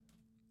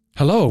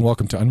Hello and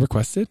welcome to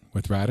Unrequested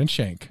with Rad and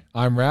Shank.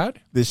 I'm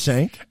Rad. This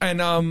Shank.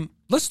 And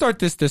let's start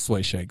this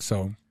way, Shank.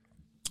 So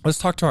let's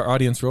talk to our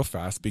audience real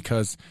fast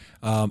because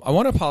I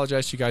want to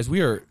apologize to you guys. We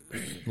are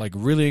like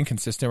really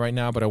inconsistent right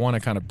now, but I want to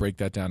kind of break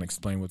that down and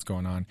explain what's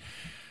going on.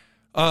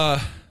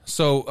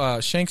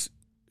 Shank's,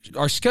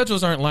 our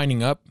schedules aren't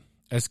lining up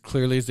as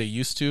clearly as they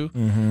used to.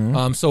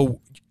 Mm-hmm. So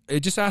I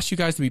just ask you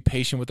guys to be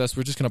patient with us.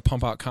 We're just going to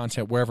pump out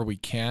content wherever we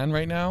can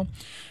right now.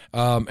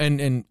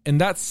 And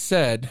that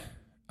said,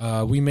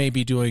 we may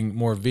be doing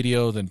more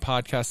video than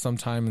podcast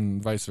sometime,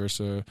 and vice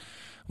versa.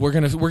 We're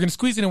gonna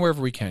squeeze it in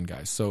wherever we can,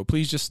 guys. So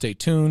please just stay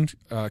tuned.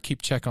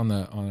 Keep check on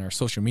our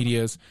social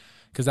medias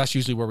because that's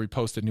usually where we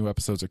post that new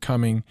episodes are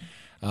coming.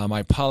 I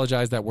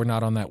apologize that we're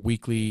not on that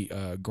weekly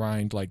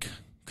grind like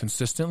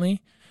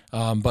consistently,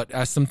 but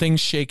as some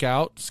things shake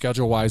out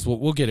schedule wise,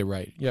 we'll get it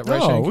right. Yeah,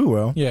 right. Shank? We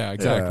will. Yeah,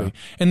 exactly. Yeah.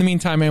 In the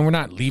meantime, man, we're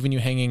not leaving you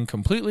hanging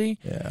completely.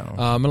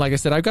 Yeah. And like I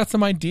said, I've got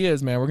some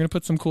ideas, man. We're gonna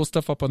put some cool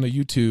stuff up on the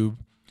YouTube.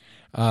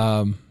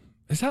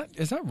 Is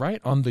that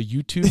right on the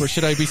YouTube, or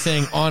should I be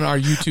saying on our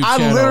YouTube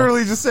channel? I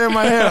literally just said in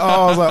my head,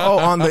 I was like,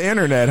 on the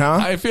internet, huh?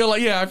 I feel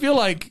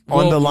like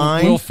On the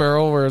line? Will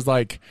Ferrell, where it's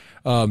like,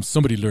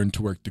 somebody learned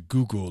to work the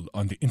Google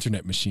on the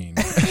internet machine.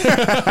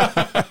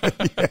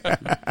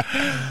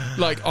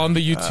 Like on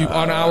the YouTube,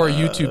 on our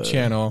YouTube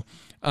channel.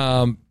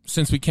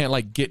 Since we can't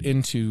like get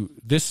into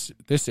this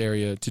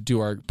area to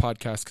do our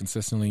podcast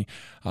consistently,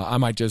 I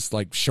might just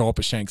like show up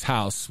at Shank's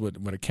house with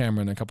a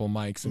camera and a couple of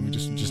mics, and we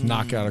just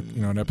knock out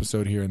an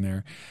episode here and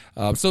there.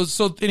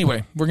 So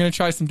anyway, we're gonna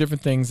try some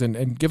different things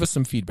and give us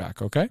some feedback.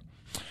 Okay.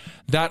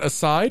 That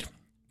aside,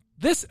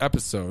 this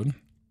episode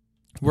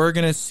we're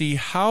gonna see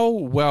how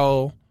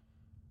well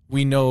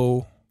we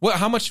know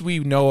how much we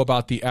know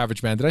about the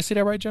average man. Did I say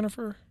that right,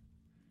 Jennifer?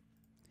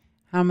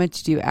 How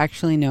much do you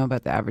actually know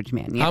about the average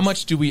man? Yes. How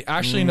much do we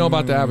actually know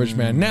about the average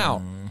man?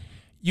 Now,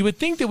 you would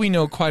think that we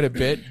know quite a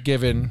bit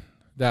given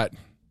that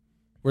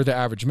we're the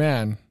average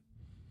man,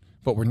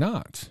 but we're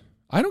not.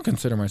 I don't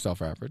consider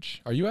myself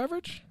average. Are you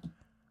average?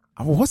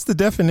 What's the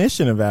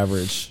definition of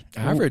average?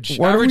 Average.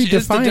 What Average are we is the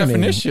defining?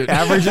 definition.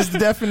 Average is the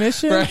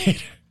definition?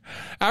 Right.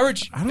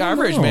 Average,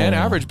 know. man.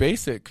 Average,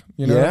 basic.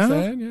 You know what I'm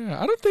Yeah? saying?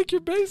 Yeah. I don't think you're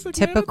basic.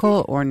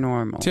 Typical or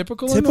normal?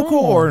 Typical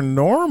Or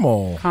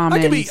normal? Common,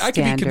 I could be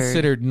standard.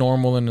 considered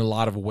normal in a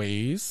lot of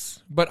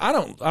ways, but I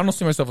don't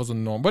see myself as a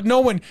norm. But no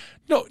one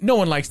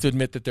likes to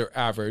admit that they're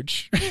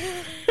average.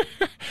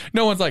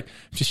 No one's like,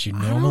 just your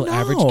normal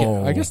average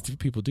guy. I guess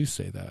people do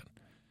say that.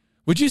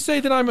 Would you say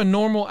that I'm a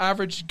normal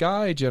average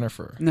guy,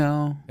 Jennifer?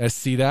 No.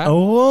 See that?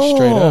 Oh.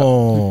 Straight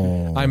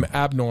up. I'm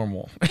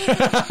abnormal.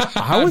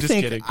 I would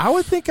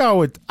think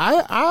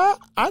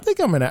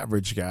I'm an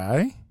average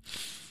guy.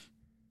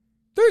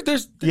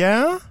 There's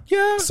Yeah?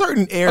 yeah.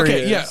 Certain areas.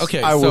 Okay, yeah,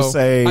 okay. I will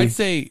say I'd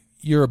say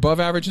you're above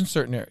average in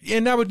certain areas.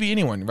 And that would be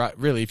anyone, right?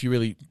 Really, if you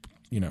really,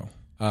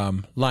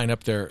 line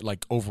up their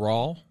like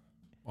overall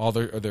all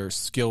their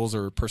skills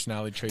or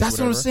personality traits. that's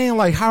whatever. what I'm saying.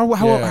 Like how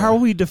are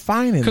we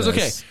defining this?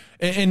 Because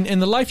in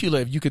the life you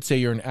live, you could say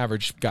you're an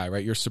average guy,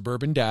 right? You're a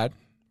suburban dad.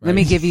 Right? Let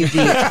me give you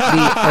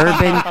the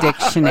Urban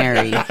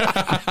Dictionary.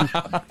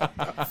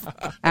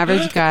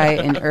 Average guy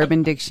in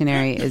Urban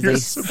Dictionary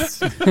is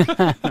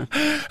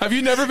Have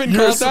you never been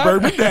You're a called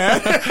suburban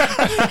dad.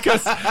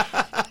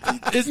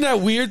 that? Isn't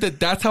that weird that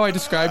that's how I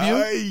describe you?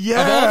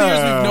 Yeah. Of all the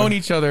years we've known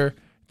each other,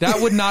 that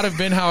would not have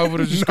been how I would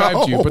have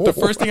described you. But the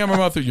first thing out of my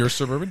mouth is, you're a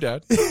suburban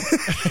dad.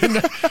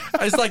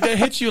 It's like that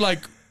hits you like,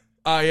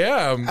 I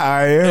am.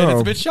 And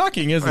it's a bit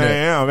shocking, isn't it? I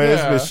am.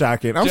 It's a bit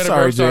shocking. I'm Jennifer,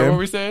 sorry, Jim. what were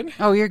we saying?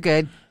 Oh, you're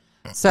good.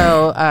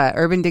 So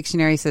Urban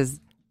Dictionary says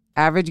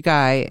average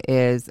guy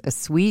is a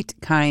sweet,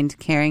 kind,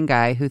 caring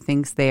guy who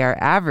thinks they are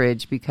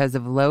average because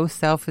of low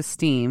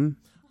self-esteem.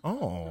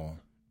 Oh.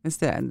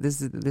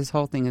 This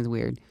whole thing is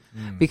weird.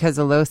 Because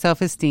of low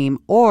self-esteem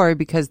or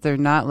because they're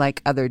not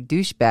like other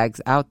douchebags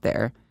out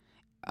there.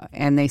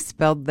 And they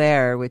spelled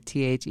there with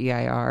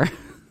THEIR.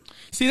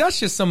 See, that's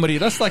just somebody.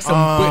 That's like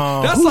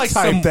some. Who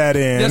typed that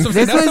in? That's,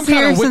 This that's some was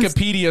kind of here since-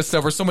 Wikipedia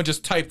stuff where someone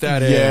just typed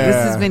that in. Yeah. This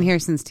has been here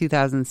since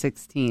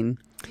 2016.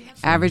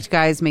 Average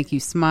guys make you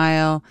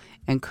smile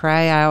and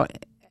cry out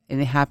in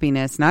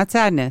happiness, not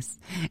sadness.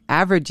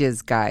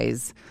 Averages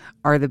guys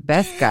are the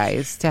best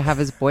guys to have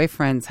as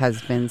boyfriends,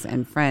 husbands,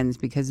 and friends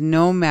because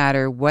no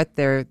matter what,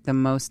 they're the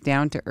most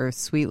down-to-earth,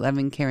 sweet,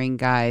 loving, caring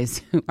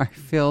guys who are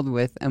filled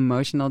with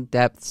emotional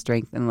depth,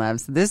 strength, and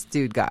love. So this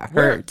dude got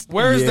hurt.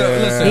 Where's the? Yeah.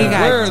 Listen, He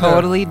where are got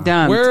totally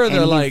dumped. where are and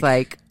the, he's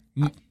like,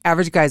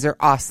 average guys are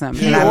awesome.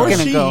 And I'm going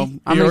to go.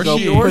 I'm He going or to go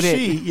she. put Or it.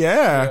 she.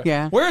 Yeah.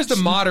 Yeah. Where's the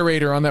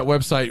moderator on that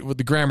website with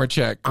the grammar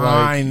check? Like,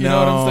 I You know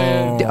what I'm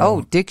know. saying?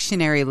 Oh,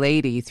 Dictionary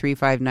Lady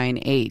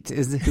 3598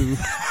 is who.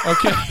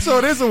 Okay. So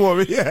it is a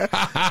woman. Yeah.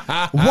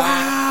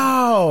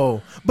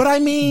 Wow. But I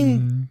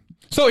mean,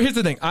 So here's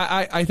the thing.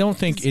 I don't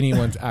think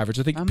anyone's average.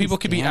 I think Thumbs people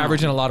can be down.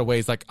 average in a lot of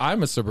ways. Like,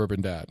 I'm a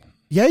suburban dad.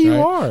 yeah, you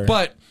right? are.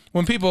 But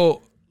when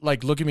people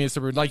like look at me as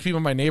suburban, like people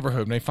in my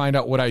neighborhood, and they find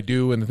out what I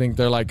do, and they think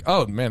they're like,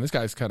 "Oh man, this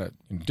guy's kind of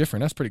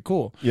different. That's pretty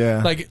cool."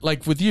 Yeah.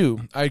 Like with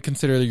you, I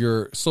consider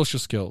your social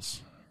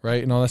skills,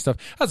 right? And all that stuff.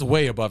 That's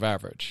way above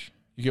average.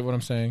 You get what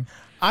I'm saying?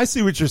 I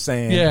see what you're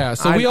saying. Yeah.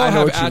 So we all I know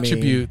have what you mean.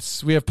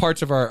 attributes. We have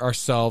parts of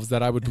ourselves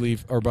that I would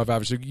believe are above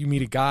average. So you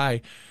meet a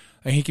guy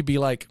and he could be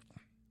like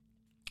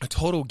a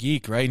total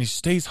geek, right? And he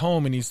stays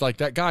home and he's like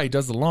that guy. He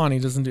does the lawn. He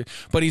doesn't do,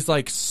 but he's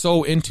like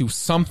so into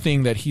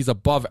something that he's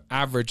above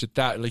average at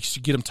that. Like you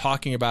should get him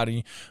talking about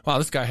it. Wow,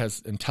 this guy has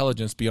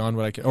intelligence beyond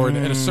what I can. Or in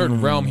a certain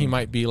realm, he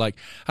might be like,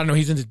 I don't know.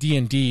 He's into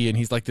D&D and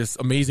he's like this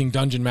amazing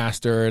dungeon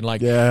master. And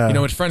like, when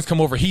his friends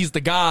come over, he's the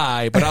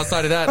guy. But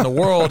outside of that, in the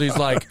world, he's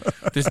like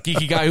this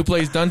geeky guy who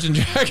plays Dungeons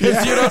and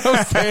Dragons. You know what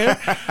I'm saying?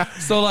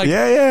 So like,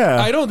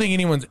 I don't think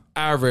anyone's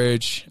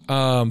average.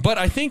 But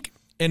I think.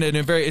 In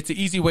a very, it's an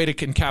easy way to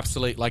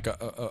encapsulate like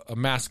a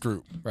mass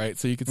group, right?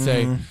 So you could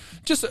say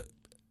just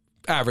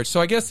average.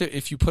 So I guess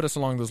if you put us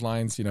along those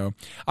lines, you know,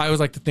 I always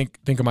like to think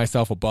of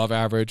myself above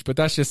average, but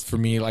that's just for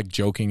me, like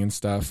joking and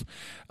stuff.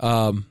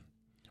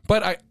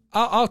 But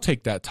I'll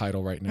take that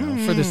title right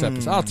now for this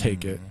episode. I'll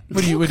take it.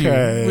 Will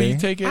you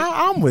take it?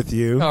 I'm with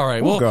you. All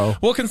right,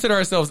 we'll consider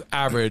ourselves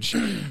average,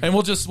 and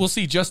we'll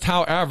see just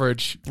how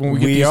average when we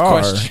get these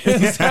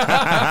questions.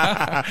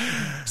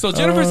 So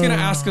Jennifer's going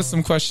to ask us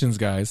some questions,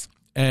 guys.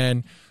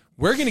 And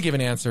we're going to give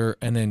an answer,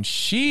 and then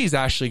she's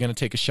actually going to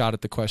take a shot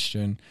at the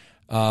question.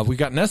 We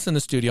got Ness in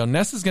the studio.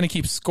 Ness is going to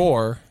keep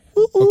score,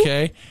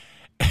 okay?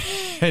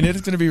 And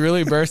it's going to be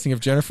really embarrassing if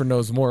Jennifer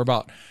knows more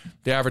about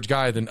the average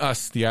guy than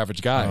us, the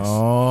average guys.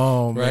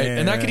 Oh, right? man.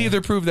 And that could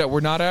either prove that we're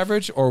not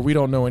average or we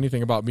don't know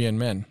anything about being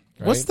men.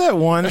 Right? What's that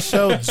one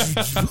show?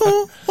 That's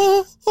the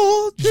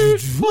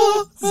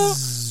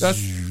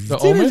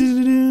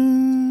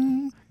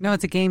Omen? No,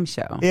 it's a game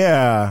show.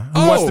 Yeah.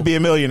 Who wants to be a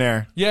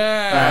millionaire?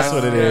 Yeah. That's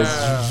what it is.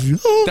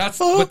 That's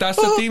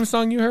the theme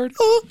song you heard?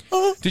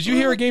 Did you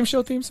hear a game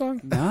show theme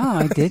song? No,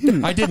 I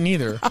didn't. I didn't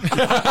either.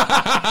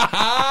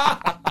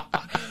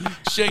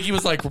 Shaky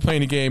was like, we're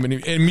playing a game, and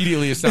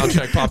immediately a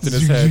soundtrack popped in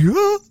his head.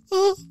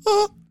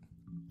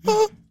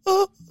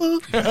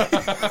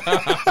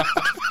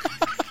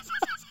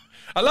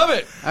 I love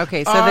it.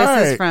 Okay, so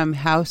this is from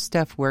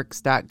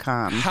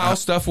howstuffworks.com.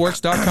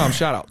 Howstuffworks.com.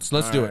 Shout outs.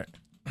 Let's do it.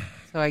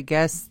 So I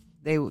guess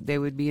they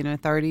would be an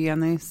authority on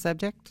the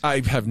subject?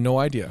 I have no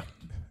idea.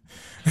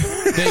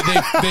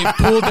 They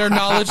pulled their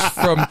knowledge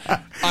from,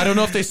 I don't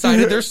know if they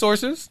cited their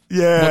sources.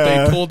 Yeah. But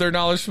they pulled their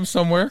knowledge from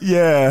somewhere.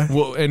 Yeah.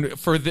 Well, and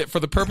for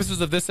the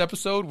purposes of this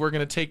episode, we're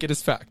going to take it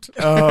as fact.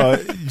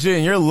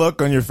 Jen, your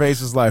look on your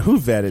face is like, who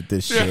vetted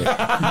this shit?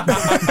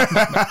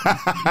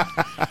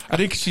 I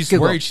think she's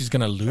worried she's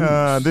going to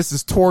lose. This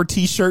is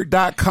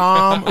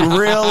tourtshirt.com.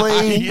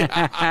 Really?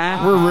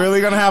 Yeah. We're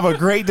really going to have a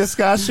great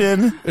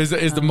discussion. Is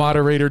the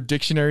moderator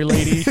dictionary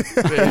lady?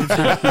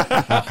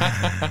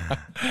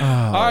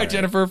 All right,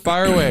 Jennifer,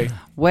 fire away.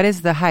 What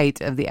is the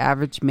height of the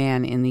average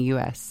man in the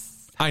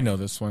U.S.? I know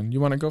this one. You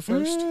want to go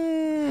first?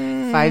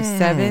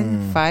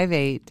 5'7",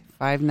 5'8",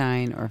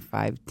 5'9", or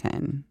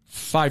 5'10"?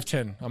 5'10".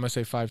 I'm going to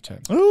say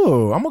 5'10".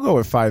 Ooh, I'm going to go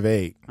with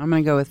 5'8". I'm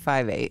going to go with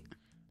 5'8".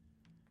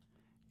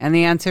 And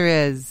the answer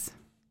is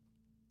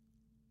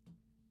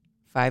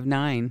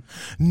 5'9".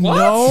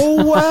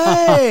 No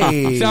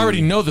way. See, I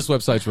already know this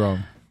website's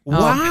wrong.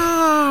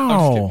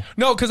 Wow.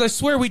 No, because I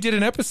swear we did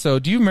an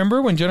episode. Do you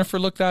remember when Jennifer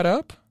looked that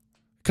up?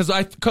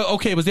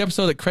 It was the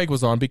episode that Craig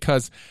was on,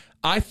 because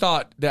I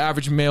thought the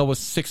average male was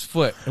 6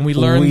 foot, and we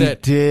learned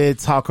that. We did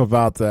talk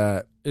about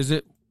that. Is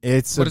it?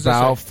 It's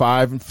about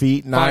 5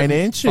 feet 9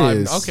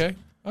 inches. Okay.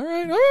 All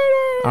right.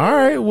 All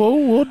right.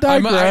 We'll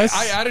digress.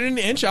 I added an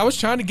inch. I was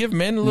trying to give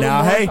men a little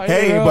now, more.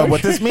 Hey, but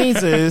what this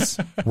means is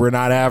we're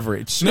not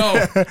average.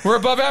 No, we're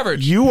above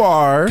average. You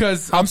are.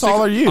 Because how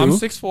tall are you? I'm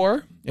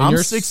 6'4". And I'm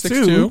you're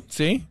 6'2".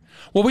 See?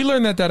 Well, we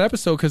learned that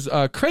episode because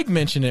Craig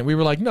mentioned it. We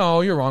were like, no,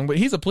 you're wrong. But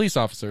he's a police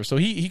officer, so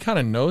he kind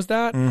of knows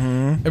that. Mm-hmm.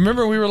 And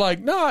remember, we were like,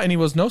 nah. And he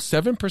goes, no,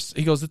 7%.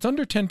 He goes, it's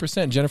under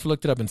 10%. Jennifer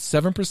looked it up, and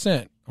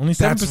 7%, only 7%,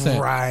 that's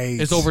right,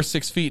 is over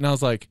 6 feet. And I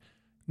was like,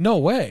 no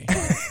way.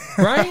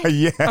 Right?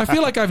 Yeah. I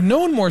feel like I've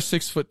known more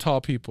 6 foot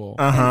tall people.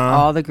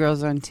 All the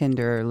girls on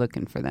Tinder are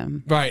looking for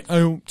them. Right.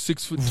 Oh,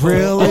 6 foot tall.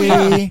 Really?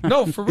 Oh, yeah.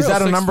 No, for real. Is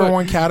that a number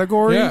one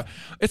category? Yeah.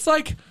 It's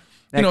like,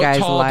 That guy's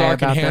tall, lie dark,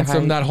 and about their handsome,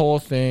 height. that whole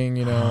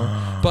thing,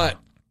 But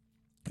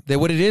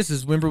what it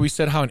is remember we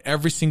said how in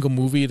every single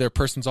movie their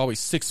person's always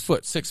 6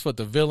 foot.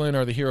 The villain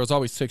or the hero is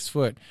always 6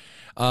 foot.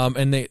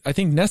 And I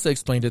think Nessa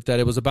explained it that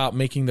it was about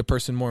making the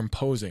person more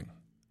imposing.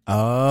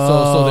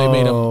 Oh. So they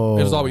made him,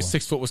 it was always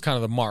 6 foot was kind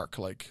of the mark,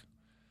 like,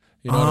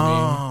 you know what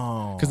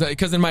I mean?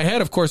 Because in my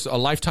head, of course, a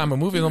lifetime of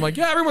movies, I'm like,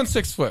 yeah, everyone's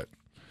 6 foot.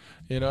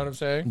 You know what I'm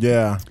saying?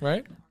 Yeah.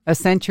 Right? A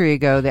century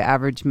ago, the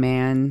average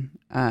man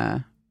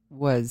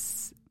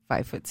was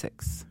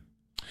 5'6".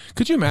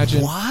 Could you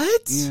imagine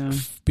Yeah.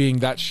 being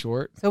that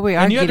short? So we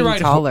are And you had getting to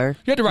ride taller.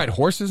 You had to ride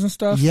horses and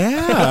stuff?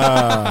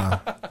 Yeah.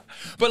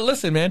 But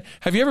listen, man,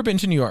 have you ever been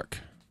to New York?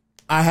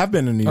 I have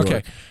been in New York.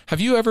 Okay.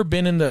 Have you ever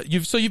been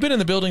you've been in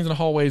the buildings and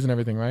hallways and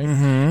everything, right?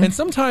 Mm-hmm. And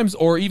sometimes,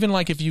 or even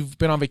like if you've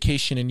been on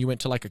vacation and you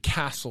went to like a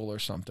castle or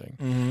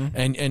something,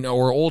 and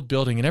or old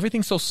building, and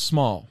everything's so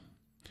small.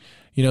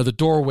 the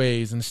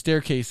doorways and the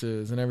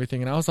staircases and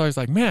everything. And I was always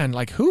like, man,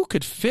 like who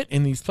could fit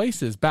in these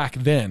places back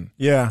then?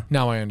 Yeah.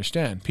 Now I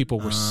understand. People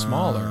were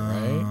smaller,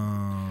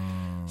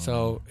 right?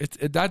 So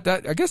that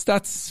I guess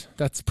that's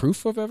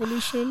proof of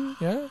evolution.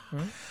 Yeah.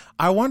 Right.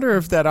 I wonder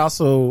if that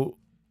also,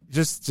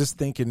 just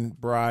thinking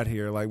broad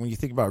here, like when you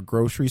think about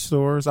grocery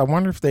stores, I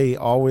wonder if they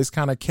always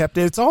kind of kept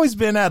it. It's always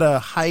been at a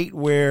height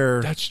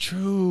where That's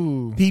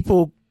true.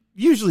 people,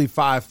 usually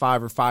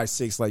 5'5" or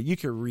 5'6", like you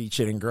can reach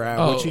it and grab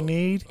what you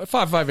need.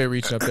 5'5"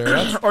 reaching up there.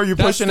 That's, Or you're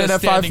pushing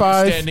that's it at the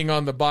 5'5". standing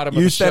on the bottom.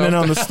 You're of the standing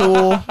shelf. on the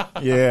stool.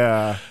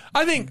 Yeah.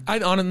 I think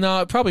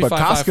probably But 5'5",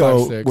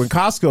 Costco, 5'6". when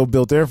Costco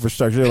built their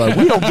infrastructure, they're like,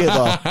 we don't give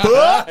a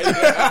fuck.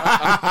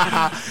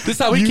 This is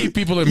how we keep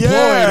people employed.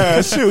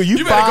 Yeah, shoot.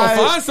 You better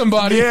go find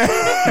somebody.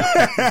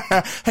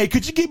 Yeah. Hey,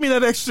 could you give me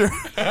that extra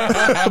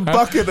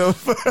bucket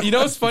of? You know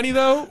what's funny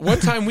though? One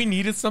time we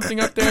needed something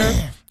up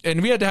there,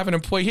 and we had to have an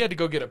employee. He had to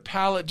go get a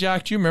pallet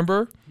jack. Do you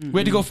remember? We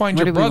had to go find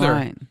What your did we brother.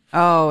 want?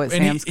 Oh, at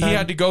And Sam's he Club?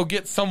 had to go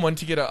get someone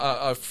to get a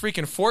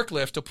freaking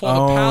forklift to pull the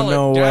Oh, pallet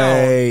no down.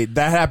 way.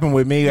 That happened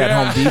with me at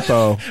Yeah. Home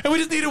Depot. And we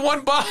just needed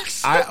one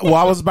box. I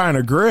was buying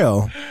a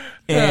grill.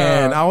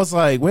 And Yeah. I was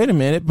like, wait a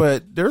minute,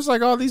 but there's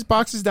like all these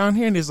boxes down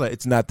here. And he's like,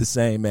 it's not the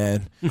same,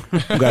 man. You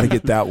got to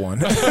get that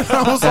one. I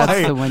was That's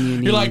like, the one you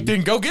need. You're like,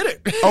 then go get it.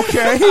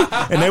 okay.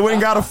 And they went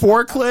and got a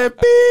forklift.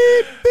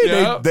 Beep, beep.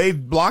 Yeah. They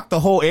blocked the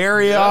whole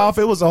area off.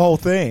 It was a whole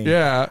thing.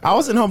 Yeah. I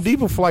was in Home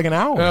Depot for like an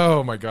hour.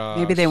 Oh my god.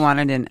 Maybe they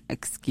wanted an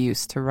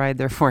excuse to ride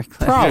their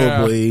forklift.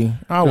 Probably.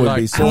 I would like,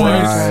 be "Boys,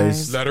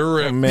 surprised. let her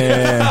rip.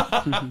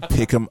 Man,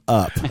 pick them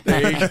up.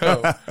 There you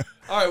go.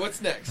 All right,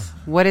 what's next?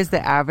 What is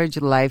the average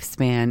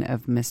lifespan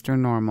of Mr.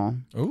 Normal?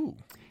 Ooh.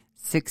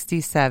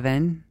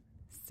 67,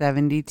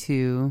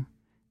 72,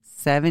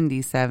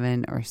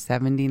 77, or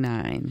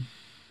 79?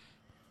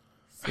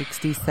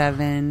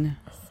 67,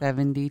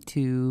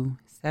 72,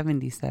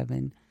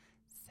 77,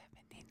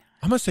 79.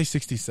 I'm gonna say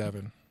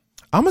 67.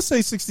 I'm going to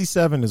say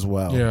 67 as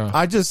well. Yeah.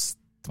 I just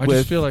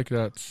feel like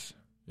that's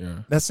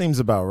that seems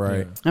about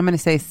right. Yeah. I'm going to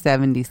say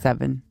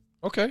 77.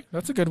 Okay,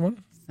 that's a good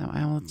one. So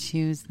I will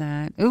choose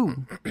that.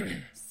 Ooh,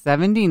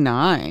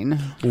 79.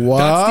 What?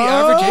 That's the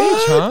average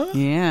age, huh?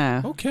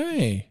 Yeah.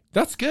 Okay,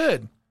 that's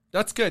good.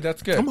 That's good.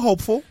 That's good. I'm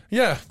hopeful.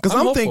 Yeah, Because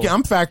I'm thinking,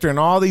 I'm factoring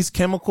all these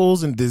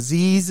chemicals and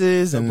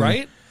diseases and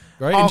right,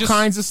 all and just,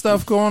 kinds of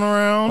stuff going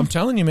around. I'm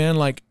telling you, man.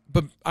 Like,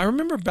 but I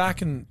remember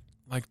back in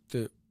like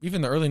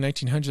even the early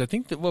 1900s. I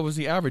think that what was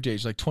the average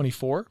age? Like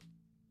 24,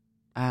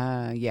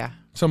 Yeah.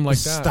 something like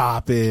that.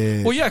 Stop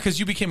it. Well, yeah, because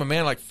you became a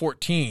man like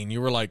 14. You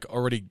were like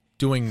already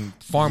doing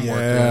farm work.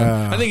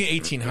 Yeah. I think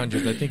in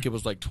 1800s, I think it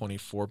was like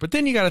 24. But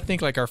then you got to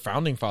think like our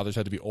founding fathers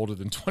had to be older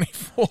than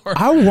 24.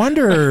 I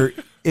wonder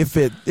if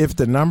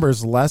the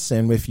numbers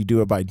lessen if you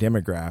do it by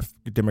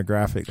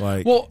demographic.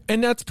 Like, Well,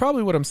 and that's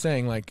probably what I'm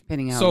saying. Like,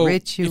 Depending how so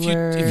rich you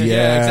were. yeah,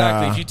 Yeah.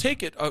 exactly. If you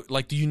take it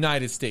like the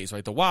United States,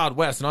 right, the Wild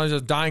West, and all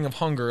these dying of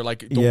hunger, like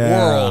the Yeah.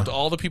 world,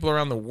 all the people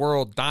around the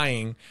world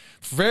dying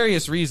for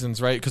various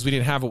reasons, right? Because we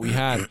didn't have what we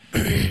had.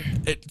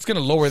 It's going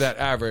to lower that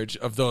average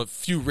of the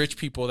few rich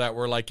people that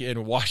were like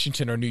in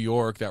Washington or New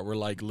York that were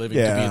like living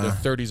to be in their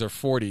 30s or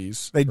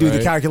 40s. they do the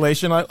right?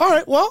 calculation. Like, all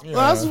right, well,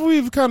 Yeah. as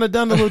we've kind of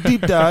done a little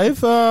deep dive.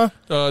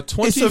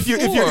 24. So if you're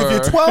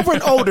 12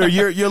 and older,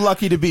 you're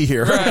lucky to be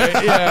here.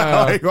 Right,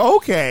 yeah. Like,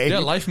 okay. Yeah,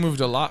 life moved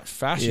a lot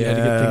faster. You had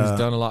to get Yeah. things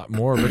done a lot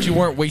more, but you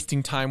weren't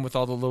wasting time with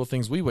all the little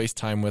things we waste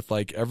time with.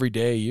 Like every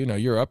day,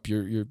 you're up.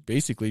 You're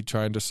basically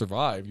trying to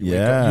survive. You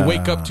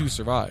wake up to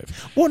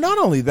survive. Well, not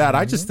only that,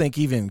 I just think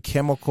even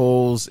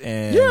chemicals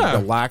and Yeah.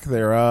 the lack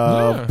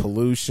thereof, Yeah.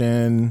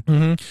 pollution,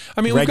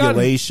 I mean,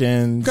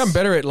 regulations. we've gotten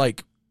better at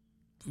like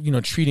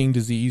treating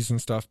disease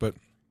and stuff, but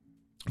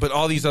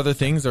all these other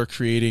things are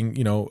creating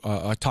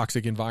a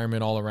toxic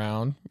environment all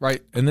around,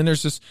 right? And then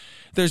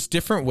there's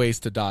different ways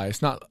to die.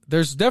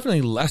 There's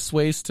definitely less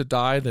ways to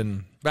die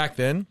than back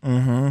then.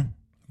 Mm-hmm.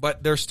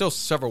 But there's still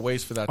several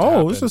ways for that to happen.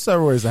 Oh, there's just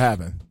several ways to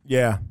happen.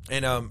 Yeah.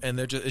 And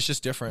it's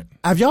just different.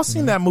 Have y'all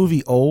seen that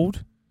movie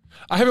Old?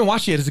 I haven't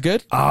watched it yet. Is it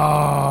good?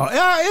 Oh,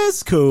 yeah,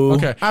 it's cool.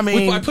 Okay. I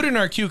mean, I put it in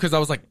our queue because I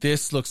was like,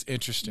 this looks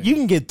interesting. you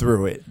can get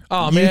through it.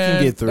 Oh, you man.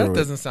 can get through that it.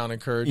 doesn't sound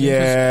encouraging. 'cause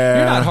Yeah.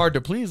 You're not hard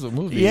to please with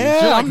movies.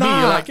 Yeah, You're like I'm me. not.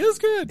 You're like, it's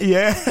good.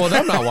 Yeah. Well,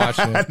 then I'm not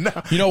watching it. No,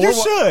 You know, you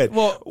should.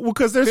 Well,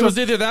 because there's it was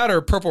either that or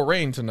Purple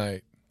Rain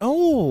tonight.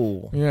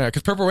 Oh, Yeah,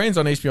 because Purple Rain's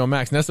on HBO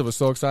Max. Nessa was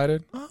so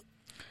excited.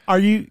 are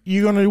you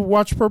going to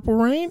watch Purple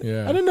Rain?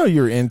 Yeah. I didn't know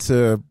you're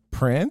into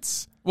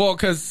Prince. Well,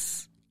 because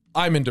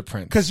I'm into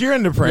Prince. Because you're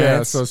into Prince.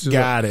 Yeah, so she's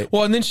Got like, it.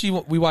 Well, and then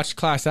we watched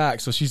Class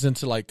Act, so she's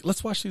into like,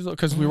 let's watch these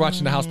because we were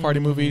watching the house party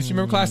movies. You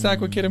remember Class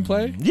Act with Kid and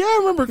Play? Yeah, I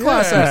remember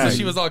Class Yeah, Act. so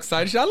she was all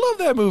excited. I love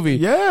that movie.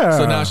 Yeah.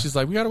 So now she's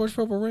like, we got to watch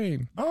Purple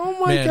Rain. Oh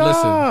my Man, god!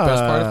 listen,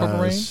 best part of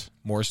Purple Rain,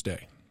 Morris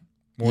Day.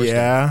 Morris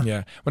Yeah? Day.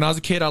 Yeah. When I was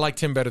a kid, I liked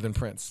him better than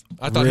Prince.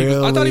 I thought he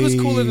was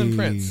cooler than Really?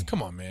 Prince.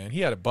 Come on, man. He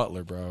had a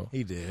butler, bro.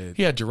 He did.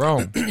 He had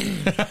Jerome.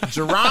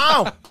 Jerome.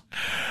 All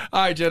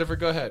right, Jennifer,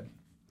 go ahead.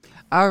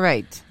 All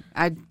right.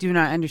 I do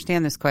not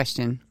understand this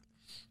question.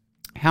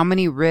 How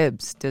many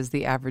ribs does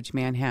the average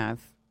man have?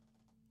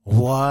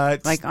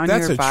 What? Like on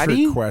That's your a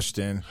body? trick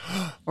question.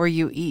 Or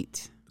you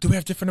eat? Do we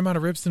have different amount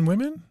of ribs than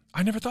women?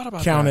 I never thought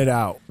about Count that. it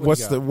out. What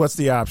do you What's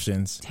the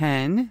options?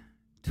 10,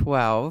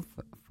 12,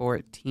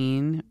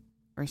 14,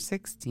 or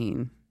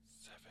 16.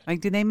 Like,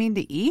 do they mean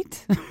to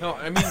eat? No,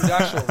 I mean the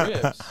actual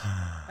ribs.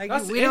 Like,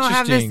 That's we don't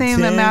have the interesting. same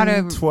 10, amount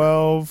of.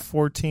 12,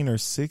 14, or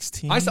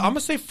 16? I'm going to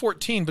say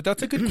 14, but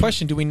that's a good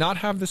question. Do we not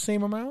have the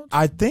same amount?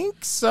 I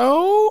think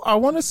so. I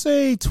want to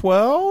say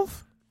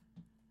 12.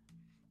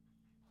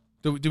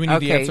 Do we need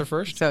the answer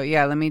first? So,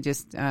 yeah, let me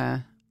just,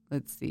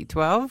 let's see,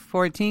 12,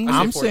 14? I say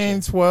I'm 14.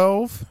 saying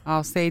 12.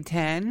 I'll say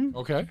 10.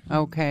 Okay.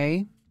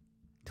 Okay.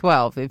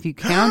 12. If you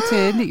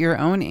counted your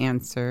own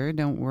answer,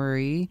 don't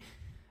worry.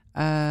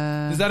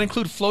 Does that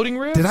include floating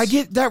ribs? Did I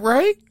get that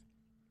right?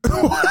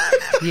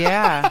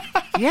 Yeah.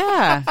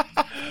 Yeah.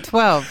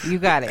 12. You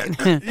got it.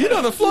 You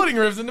know the floating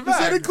ribs in the Does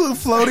that back. include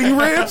floating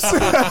ribs?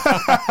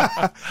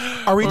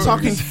 Are we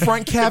talking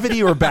front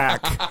cavity or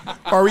back?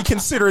 Are we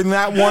considering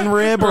that one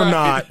rib or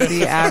not?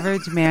 The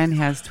average man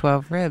has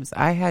 12 ribs.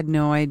 I had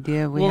no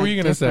idea. What were you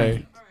going to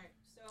say? All right,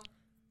 so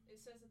it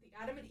says that the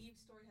Adam and Eve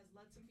story has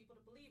led some people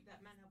to believe that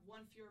men have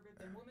one fewer rib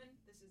than women.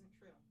 This isn't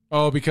true.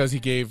 Oh, because he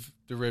gave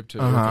the rib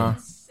to Uh-huh.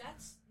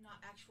 Sets, not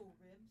actual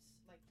ribs,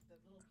 like the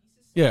little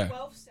pieces. Yeah.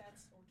 12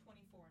 sets or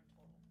 24 in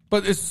total.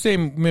 But it's the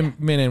same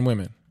men and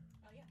women.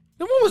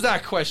 Then what was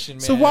that question,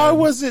 man? So why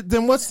was it,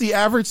 then what's the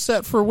average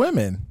set for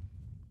women?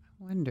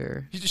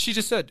 Wonder. She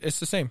just said it's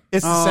the same.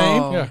 It's the Oh.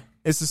 same? Yeah.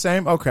 It's the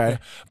same? Okay.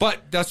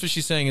 But that's what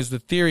she's saying is the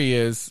theory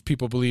is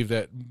people believe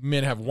that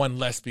men have one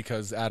less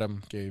because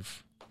Adam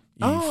gave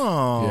Eve.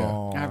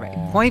 Oh. All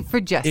right. Point for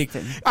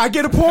Justin. I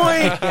get a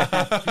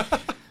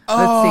point. Let's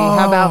see.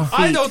 How about feet?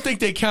 I don't think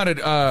they counted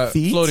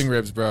Feet? floating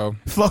ribs, bro.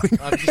 Floating.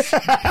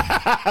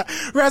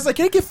 Raz, like,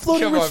 can I get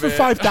floating Come ribs on, for man.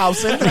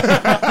 5,000?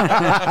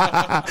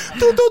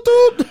 Doot, doot,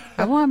 doot.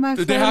 I want my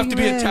Did they have to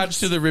be floating ribs. attached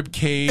to the rib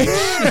cage?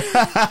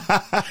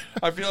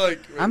 I feel like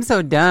I'm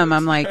so dumb.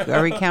 I'm like,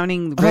 are we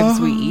counting ribs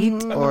we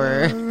eat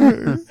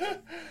or?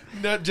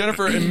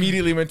 Jennifer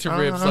immediately went to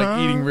ribs, like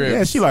eating ribs.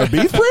 Yeah, she like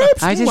beef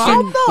ribs? I just Well,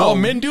 didn't- no. Well,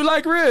 men do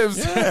like ribs.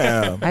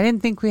 Yeah. I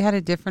didn't think we had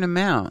a different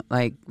amount.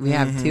 Like we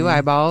have 2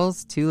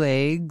 eyeballs, 2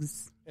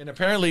 legs. And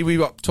apparently we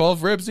got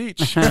 12 ribs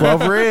each.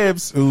 12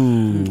 ribs.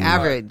 Ooh.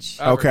 Average.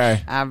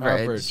 Okay.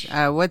 Average.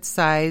 What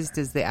size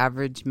does the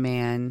average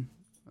man?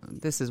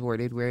 This is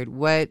worded weird.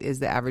 What is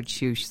the average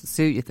shoe size?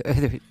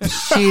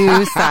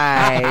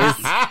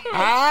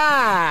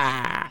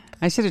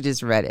 I should have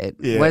just read it.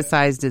 Yeah. What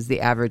size does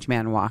the average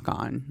man walk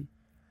on?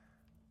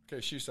 Okay,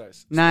 shoe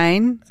size.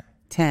 9,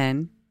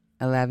 10,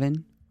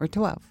 11, or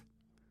 12?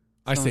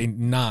 I say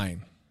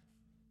 9.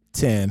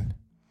 10.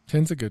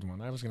 10's a good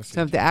one. I was going to say.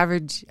 So if the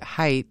average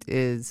height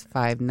is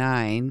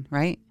 5'9",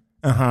 right?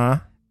 Uh-huh.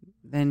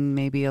 Then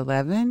maybe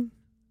 11?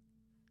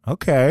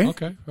 Okay.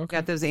 Okay.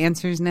 Got those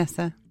answers,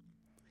 Nessa?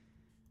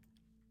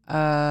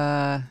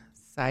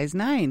 Size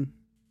 9.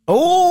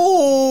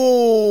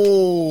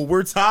 Oh,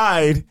 we're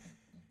tied.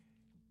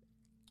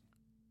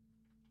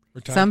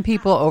 We're tied. Some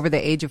people over the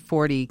age of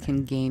 40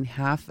 can gain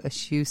half a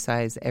shoe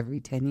size every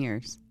 10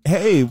 years.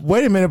 Hey,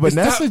 wait a minute. But Is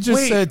that- Nessa just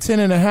wait. said 10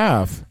 and a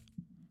half.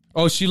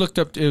 Oh, she looked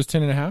up. It was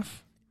 10 and a half?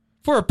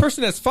 For a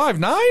person that's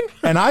 5'9"?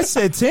 And I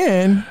said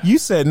 10. You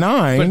said But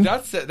 9.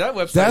 that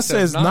website That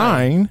says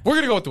 9. We're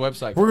going to go with the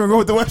website. We're going to go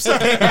with the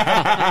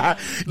website.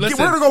 Listen,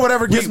 We're going to go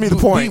whatever gets me the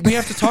point. We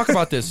have to talk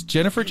about this.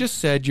 Jennifer just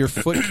said your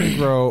foot can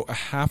grow a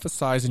half a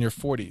size in your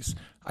 40s.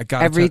 I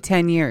got Every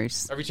 10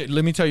 years.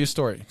 Let me tell you a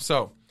story.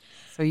 So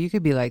you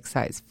could be like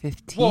size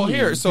 15. Well,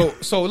 here, so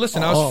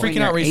listen, I was freaking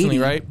When out you're recently,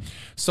 80. right?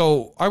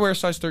 So I wear a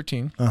size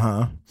 13,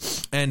 Uh-huh.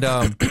 and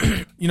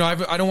you know,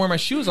 I don't wear my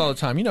shoes all the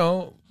time. You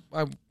know,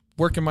 I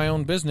work in my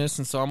own business,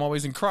 and so I'm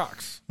always in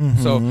Crocs.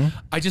 So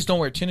I just don't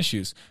wear tennis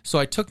shoes. So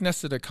I took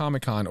Nessa to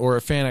Comic-Con or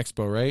a fan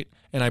expo, right?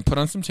 And I put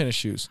on some tennis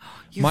shoes.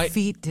 Your my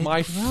feet did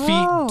my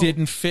grow. feet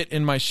didn't fit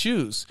in my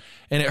shoes,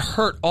 and it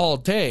hurt all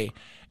day.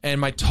 And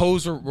my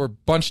toes were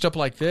bunched up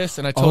like this.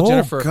 And I told Oh,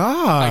 Jennifer I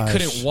gosh.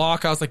 couldn't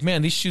walk. I was like,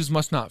 man, these shoes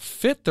must not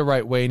fit the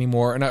right way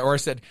anymore. And I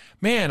said,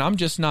 man, I'm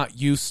just not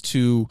used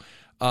to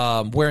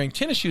wearing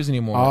tennis shoes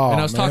anymore. Oh, and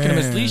I was talking to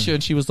Miss man. Leisha,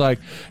 and she was like,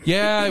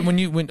 yeah,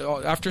 when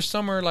after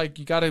summer, like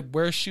you got to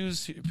wear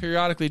shoes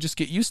periodically, just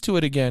get used to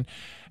it again.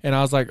 And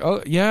I was like,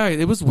 oh yeah,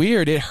 it was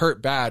weird. It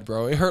hurt bad,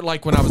 bro. It hurt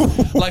like when I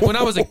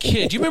was a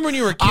kid. Do you remember when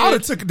you were a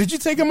kid? Did you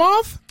take them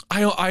off?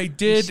 I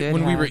did should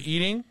when we have. were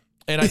eating,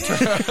 and I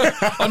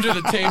took under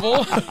the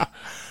table.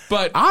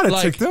 But I'd have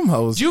like, took them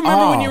hoes do you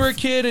remember when you off. were a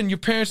kid and your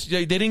parents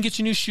they didn't get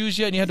you new shoes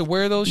yet, and you had to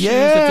wear those shoes? that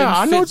Yeah, didn't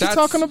I know fit? what you're That's-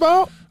 talking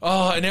about.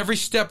 Oh, and every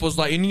step was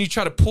like, and then you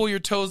try to pull your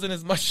toes in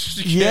as much as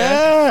you can.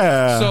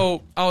 Yeah.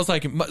 So I was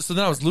like, so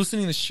then I was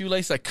loosening the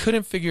shoelace. I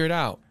couldn't figure it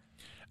out.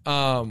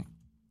 Now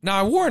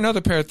I wore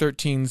another pair of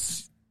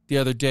 13s the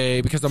other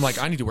day because I'm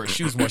like, I need to wear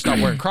shoes more. Stop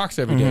wearing Crocs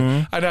every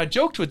day. And I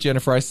joked with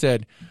Jennifer. I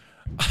said,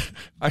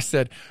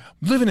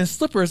 living in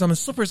slippers. I'm in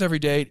slippers every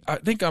day. I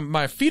think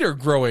my feet are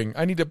growing.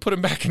 I need to put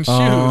them back in shoes.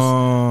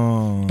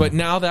 Oh. But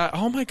now that,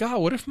 oh my God,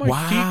 what if my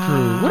feet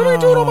grew? What am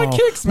I doing on my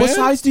kicks, man? What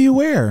size do you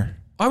wear?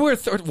 I wear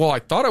I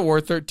thought I wore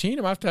 13. I'm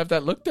gonna have to have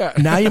that looked at.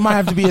 Now you might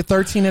have to be a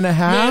 13 and a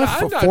half,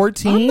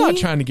 14. I'm not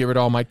trying to get rid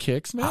of all my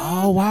kicks, man.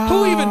 Oh,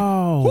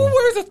 wow. Who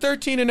wears a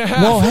 13 and a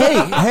half? Well,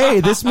 hey,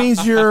 this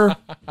means you're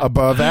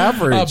above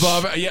average.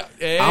 Yeah.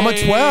 Hey. I'm a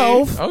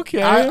 12.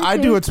 Okay. I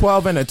do a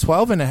 12 and a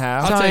 12 and a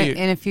half. So I'll tell you.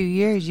 in a few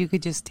years, you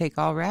could just take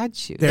all Rad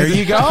shoes. There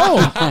you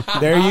go.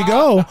 There you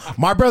go.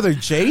 My brother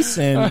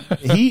Jason,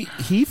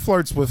 he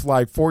flirts with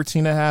like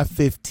 14 and a half,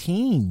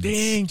 15.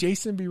 Dang,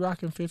 Jason be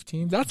rocking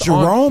 15. That's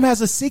Jerome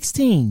has a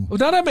 16. Well,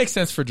 now that makes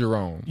sense for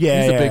Jerome.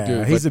 Yeah, he's a big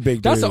dude. he's but a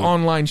big That's dude. an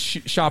online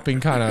shopping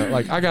kind of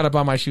like I gotta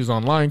buy my shoes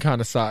online kind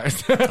of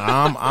size.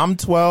 I'm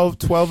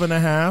 12 and a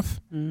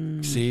half.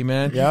 See,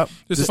 man. Yep.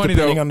 This Just is funny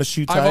depending though. on the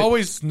shoe type. I've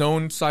always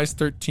known size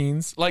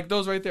 13s, like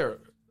those right there.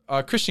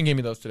 Christian gave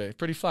me those today.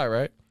 Pretty fly,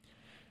 right?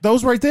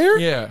 Those right there?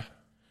 Yeah.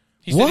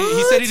 He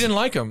What? said he didn't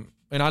like them,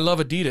 and I love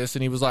Adidas,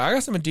 and he was like, I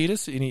got some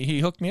Adidas, and he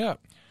hooked me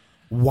up.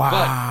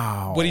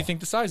 Wow. But what do you think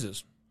the size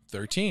is?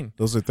 13.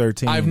 Those are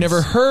 13. I've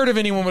never heard of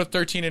anyone with a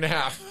 13 and a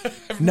half.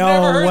 I've No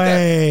never heard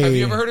way. that. Have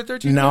you ever heard of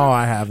 13? No,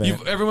 I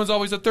haven't. Everyone's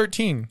always a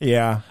 13.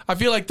 Yeah. I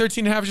feel like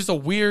 13 and a half is just a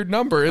weird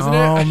number, isn't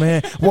Oh, it?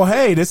 man. Well,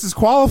 hey, this is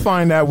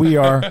qualifying that we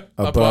are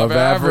above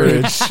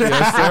average. yes,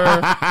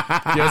 sir.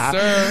 Yes,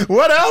 sir.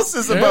 What else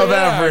is above Yeah,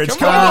 average? come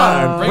Come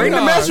on. on. Bring Bring it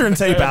the on. measuring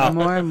tape out.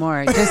 More and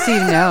more. Just so you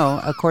know,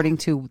 according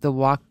to the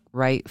Walk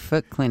Right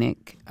Foot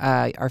Clinic,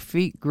 our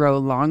feet grow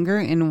longer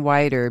and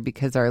wider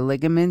because our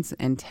ligaments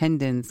and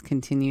tendons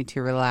continue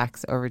to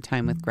relax over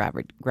time with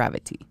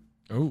gravity.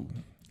 Oh,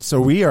 So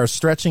we are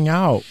stretching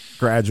out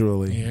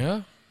gradually.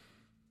 yeah.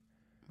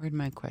 Where'd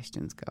my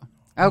questions go?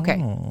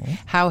 Okay. Oh.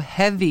 How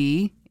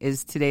heavy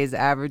is today's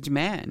average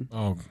man?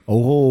 Oh,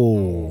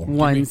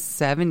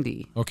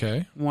 170,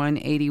 okay.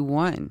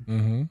 181,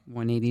 Mm-hmm.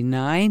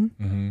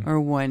 189, or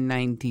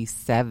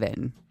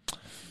 197?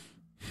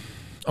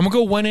 I'm going to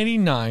go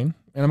 189, and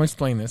I'm going to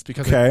explain this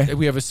because Okay.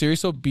 we have a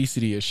serious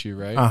obesity issue,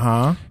 right?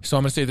 Uh-huh. So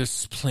I'm going to say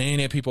there's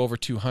plenty of people over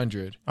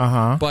 200.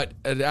 Uh-huh. But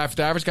if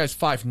the average guy's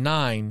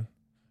 5'9",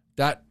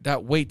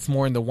 that weight's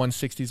more in the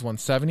 160s,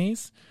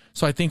 170s.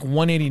 So I think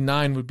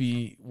 189 would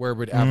be where it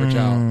would average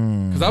out.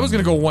 Because I was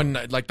going to go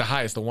like the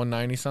highest, the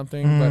 190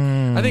 something, but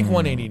I think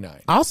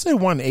 189. I'll say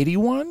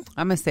 181.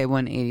 I'm going to say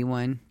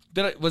 181.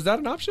 Was that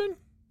an option?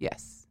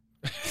 Yes.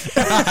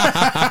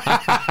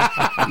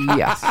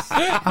 Yes.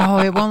 Oh,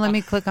 it won't let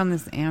me click on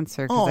this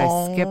answer because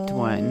I skipped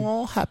one.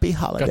 Oh, happy Got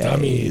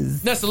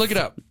holidays. Nessa, look it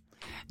up.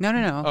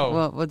 No.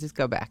 Oh. We'll just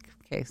go back.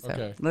 Okay, so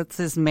Okay. let's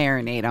just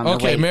marinate on the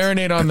Okay, weight.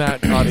 marinate on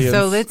that, audience.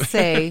 So let's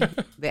say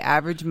the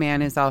average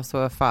man is also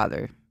a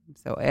father.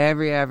 So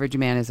every average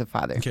man is a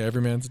father. Okay,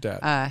 every man's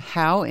dad.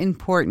 How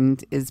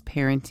important is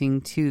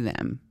parenting to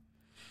them?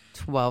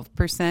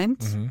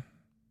 12%.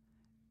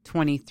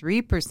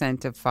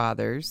 23% of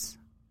fathers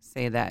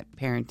say that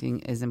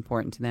parenting is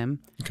important to them.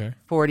 Okay.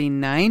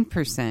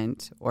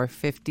 49% or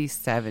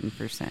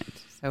 57%.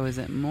 So is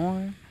it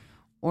more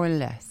or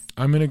less?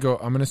 I'm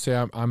gonna say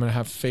I'm gonna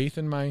have faith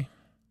in my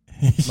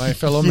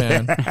fellow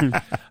man,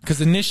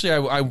 because initially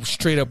I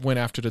straight up went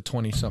after the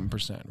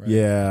 20-something%, right?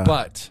 Yeah.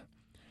 But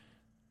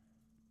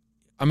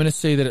I'm gonna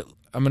say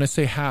I'm gonna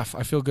say half.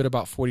 I feel good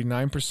about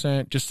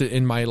 49%, just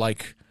in my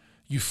like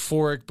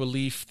euphoric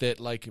belief that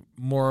like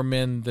more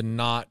men than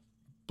not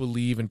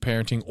believe in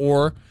parenting,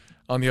 or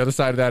on the other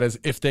side of that is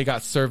if they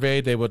got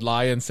surveyed, they would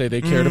lie and say they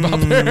cared about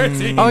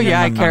parenting. Oh,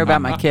 yeah, I care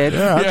about my kids.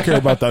 Yeah, I care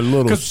about that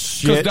little Because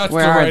shit. that's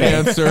Where the are right they?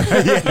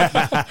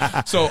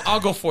 answer. So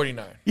I'll go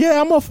 49. Yeah,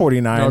 I'm a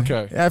 49.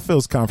 Okay. That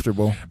feels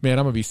comfortable. Man,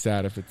 I'm gonna be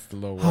sad if it's the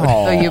low one.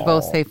 Oh. So you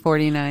both say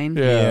 49?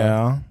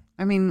 Yeah.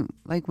 I mean,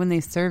 like when they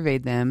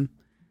surveyed them,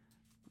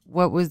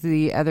 what was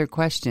the other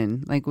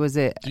question? Like, was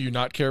it Do you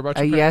not care about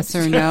a your yes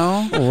parents? or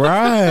no?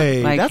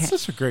 Right. Like- That's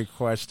such a great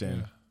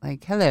question.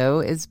 Like,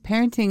 hello, is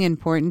parenting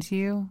important to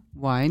you?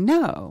 Why,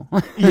 no.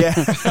 Yeah.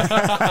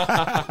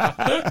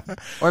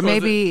 Or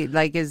maybe,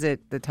 like, is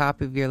it the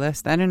top of your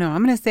list? I don't know.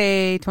 I'm going to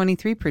say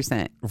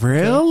 23%.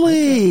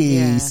 Really?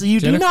 Yeah. So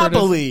you do Jennifer not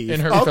does- believe. in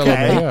her okay.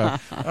 fellow, yeah.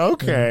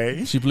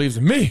 Okay. She believes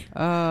in me.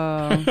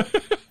 Oh,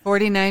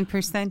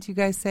 49% you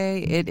guys say?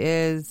 It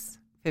is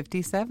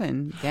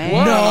 57. Dang.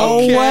 Wow. No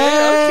Okay,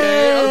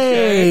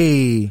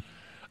 way.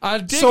 I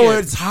dig So it.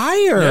 it's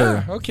higher.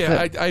 Yeah, okay.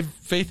 I have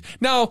faith.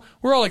 Now,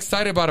 we're all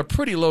excited about a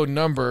pretty low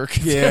number.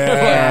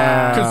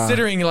 Yeah.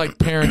 Considering like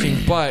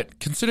parenting, but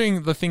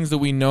considering the things that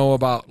we know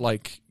about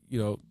like,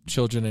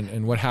 children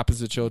and what happens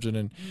to children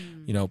and,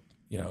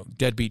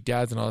 deadbeat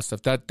dads and all that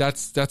stuff,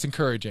 that's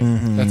encouraging.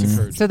 Mm-hmm. That's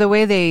encouraging. So the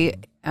way they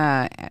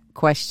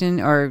questioned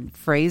or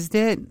phrased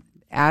it,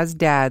 as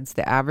dads,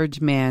 the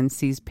average man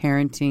sees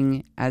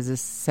parenting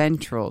as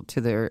central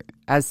to their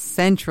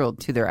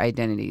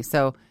identity.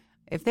 So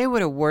if they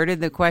would have worded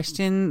the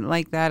question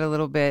like that a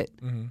little bit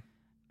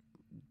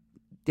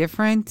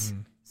different,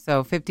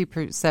 so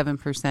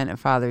 57% of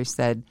fathers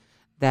said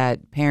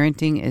that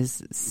parenting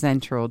is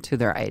central to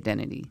their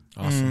identity.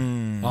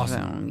 Awesome.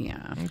 So,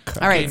 yeah. Okay.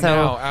 All right, Okay, so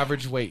now,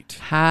 average weight.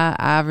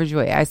 average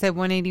weight. I said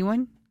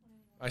 181?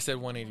 I said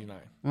 189.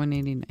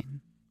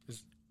 189.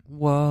 Is-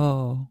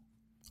 Whoa.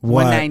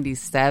 What?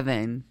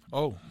 197.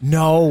 Oh,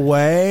 No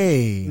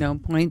way. No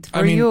points for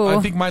I mean, you. I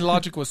think my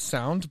logic was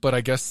sound, but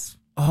I guess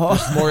Oh.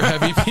 there's more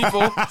heavy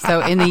people.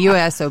 So in the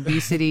U.S.,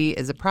 obesity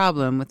is a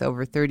problem with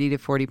over 30 to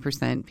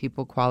 40%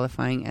 people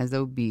qualifying as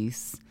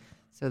obese.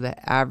 So the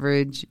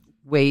average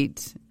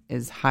weight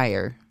is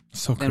higher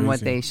So than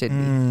what they should be.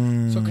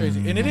 Mm. So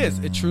crazy. And it is.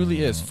 It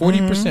truly is.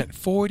 40%.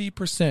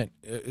 40%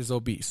 is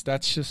obese.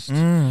 That's just,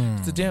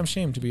 it's a damn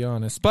shame, to be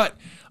honest. But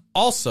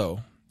also,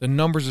 the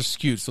numbers are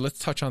skewed. So let's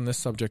touch on this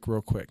subject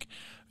real quick.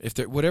 If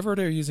they're, whatever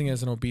they're using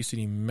as an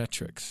obesity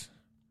metrics,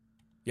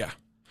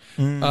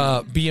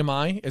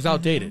 BMI is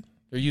outdated.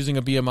 They're using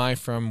a BMI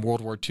from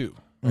World War II.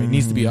 Right? It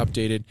needs to be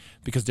updated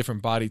because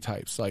different body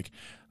types. Like,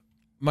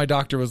 my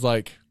doctor was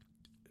like,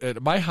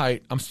 at my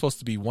height, I'm supposed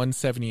to be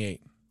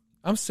 178.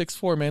 I'm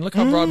 6'4", man. Look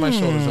how broad my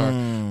shoulders are.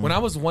 When I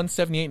was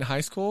 178 in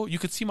high school, you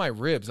could see my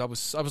ribs. I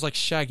was like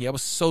Shaggy. I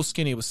was so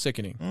skinny, it was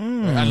sickening.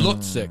 I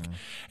looked sick.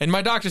 And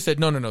my doctor said,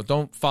 no,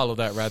 don't follow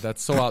that, Rad.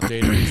 That's so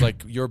outdated. He's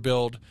like, your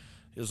build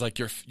is like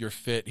you're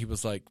fit. He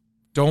was like,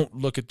 don't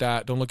look at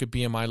that. Don't look at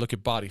BMI. Look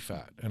at body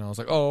fat. And I was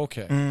like, oh,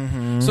 okay.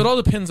 So it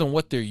all depends on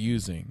what they're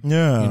using.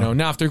 Yeah. You know,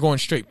 now if they're going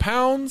straight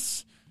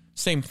pounds,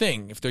 same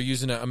thing. If they're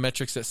using a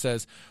metrics that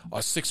says a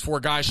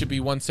 6'4" guy should be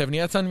 170,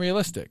 that's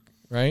unrealistic,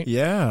 right?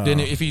 Yeah. Then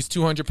if he's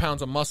 200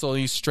 pounds of muscle,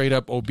 he's straight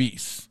up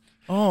obese.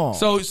 Oh.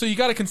 So you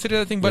got to consider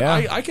that thing. But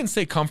Yeah. I can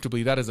say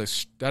comfortably that is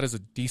a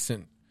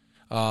decent,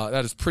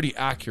 that is pretty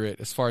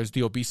accurate as far as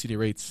the obesity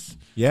rates.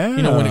 Yeah.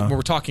 You know, when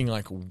we're talking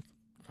like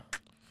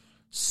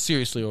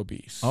seriously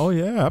obese. Oh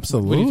yeah,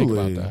 absolutely. What do you think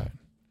about that?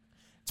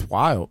 It's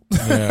wild.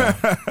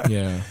 Yeah,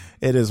 yeah.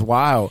 It is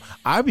wild.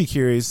 I'd be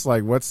curious,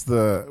 like,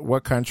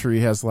 what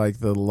country has like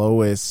the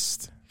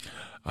lowest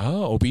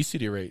Oh,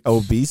 obesity rates.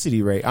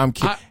 obesity rate?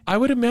 I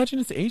would imagine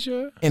it's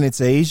Asia. And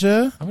it's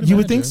Asia. I would You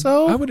would think imagine.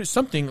 so? I would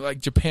something like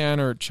Japan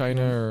or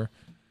China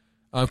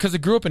or because I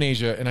grew up in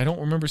Asia and I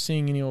don't remember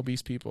seeing any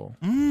obese people.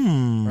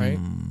 Right?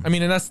 I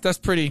mean, and that's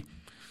pretty.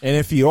 And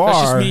if you That's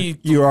just are, me,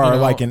 you are you know,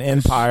 like an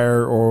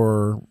empire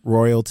or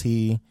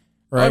royalty,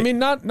 right? I mean,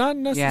 not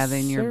necessarily. Yeah,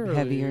 then you're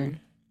heavier.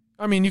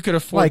 I mean, you could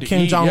afford like to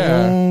Kim eat, Jong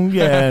yeah. Un,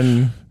 yeah,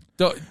 and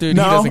Dude,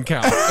 No. he doesn't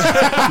count. He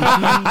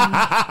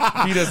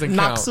doesn't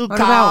count. Naksu What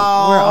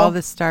about where all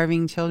the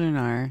starving children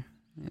are?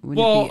 Would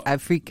Well- it be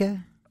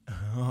Africa?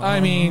 I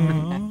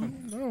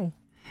mean, no.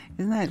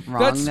 Isn't that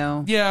wrong,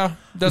 though? yeah,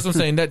 that's what I'm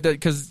saying. That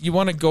because you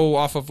want to go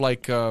off of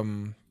like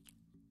where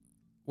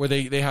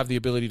they have the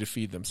ability to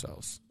feed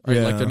themselves, right?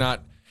 Yeah. Like they're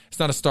not. It's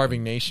not a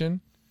starving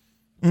nation,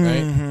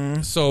 right?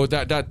 Mm-hmm. So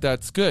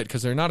that's good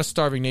because they're not a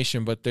starving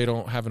nation, but they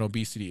don't have an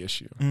obesity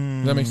issue.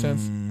 Does that make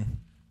sense? Mm.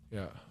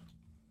 Yeah.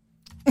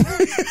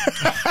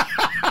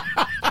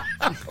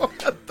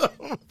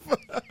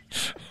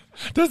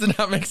 Does it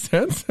not make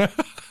sense?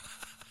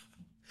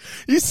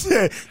 You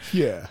said,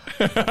 yeah.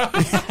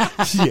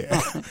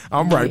 Yeah.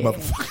 I'm right,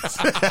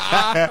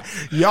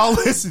 motherfuckers. Y'all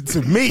listen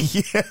to me.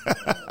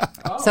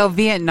 So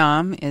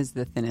Vietnam is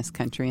the thinnest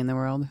country in the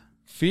world.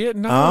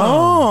 Vietnam.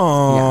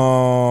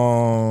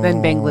 Oh.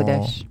 Then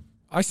Bangladesh.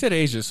 I said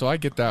Asia, so I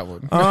get that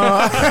one.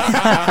 Not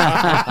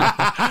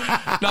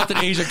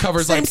that Asia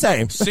covers Same.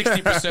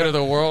 60% of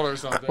the world or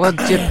something. Well,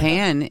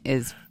 Japan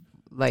is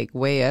like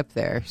way up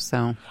there.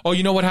 So Oh,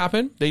 you know what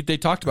happened? They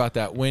talked about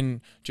that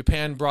when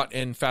Japan brought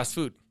in fast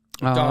food,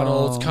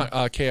 McDonald's,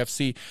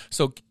 KFC.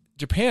 So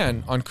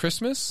Japan on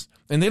Christmas,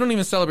 and they don't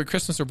even celebrate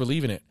Christmas or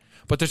believe in it,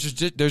 but there's a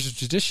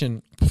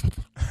tradition.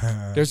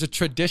 There's a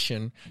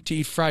tradition to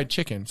eat fried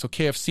chicken. So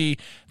KFC,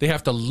 they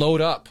have to load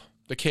up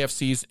the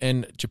KFCs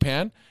in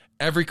Japan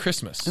every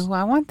Christmas. ooh,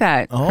 I want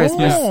that Oh.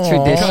 Christmas Yeah.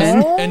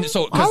 tradition. And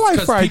so I like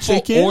because fried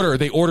people chicken.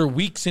 they order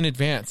weeks in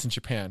advance in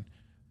Japan.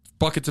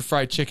 Buckets of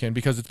fried chicken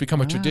because it's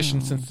become a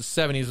tradition since the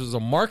 70s. It was a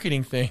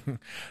marketing thing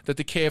that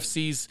the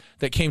KFCs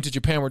that came to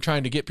Japan were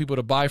trying to get people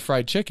to buy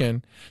fried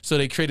chicken. So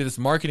they created this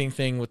marketing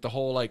thing with the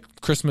whole like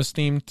Christmas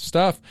themed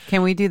stuff.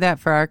 Can we do that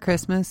for our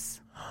Christmas?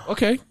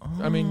 Okay.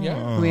 I mean, yeah.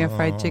 Can we have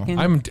fried chicken?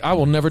 I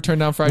will never turn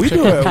down fried We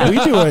chicken.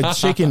 do a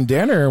chicken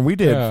dinner, and we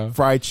did Yeah.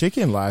 fried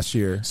chicken last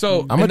year.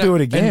 So I'm gonna and do that-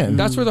 it again. and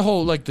that's where the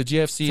whole like the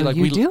GFC so like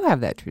you we do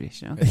have that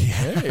tradition. Okay.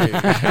 Hey.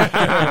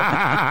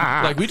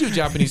 Like we do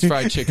Japanese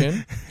fried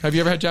chicken. Have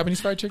you ever had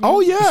Japanese fried chicken? Oh,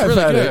 yeah, it's I've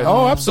really had it. good.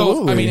 Oh, So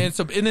absolutely. I mean,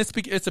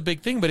 it's a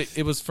big thing, but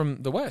it was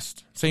from the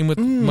West. Same with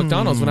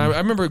McDonald's. When I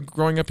remember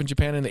growing up in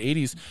Japan in the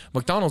 80s,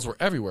 McDonald's were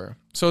everywhere.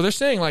 So they're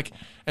saying like,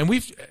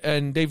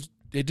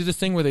 they did this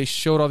thing where they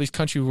showed all these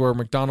countries where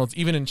McDonald's,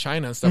 even in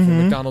China and stuff,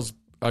 when McDonald's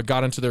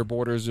got into their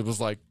borders, it was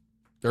like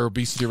their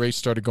obesity rates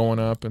started going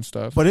up and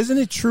stuff. But isn't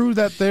it true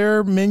that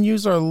their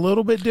menus are a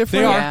little bit They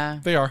different? are. Yeah.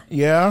 They are.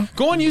 Yeah.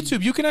 Go on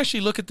YouTube. You can actually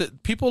look at the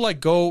people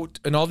like go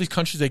in all these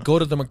countries. They go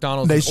to the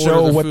McDonald's. They and show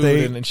order the what food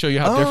they- and show you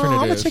how Oh, different I'm it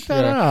gonna is. check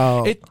that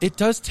out. It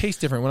does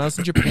taste different. When I was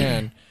in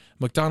Japan,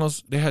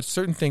 McDonald's they had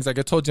certain things. Like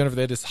I told Jennifer,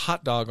 they had this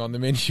hot dog on the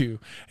menu,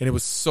 and it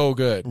was so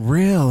good.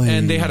 Really?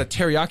 And they had a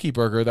teriyaki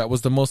burger that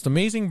was the most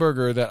amazing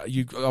burger that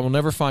I will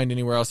never find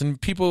anywhere else. And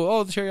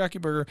people, the teriyaki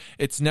burger.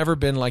 It's never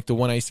been like the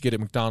one I used to get at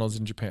McDonald's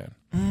in Japan.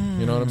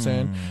 You know what I'm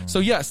saying? So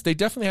yes, they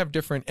definitely have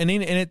different, and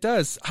it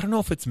does. I don't know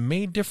if it's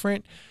made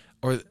different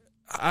or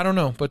I don't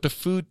know, but the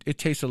food, it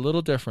tastes a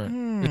little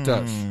different. It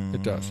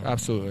does,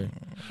 absolutely.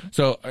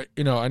 So I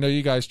know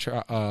you guys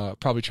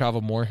probably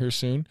travel more here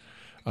soon.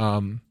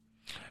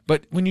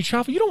 But when you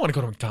travel, you don't want to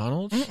go to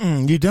McDonald's.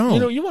 You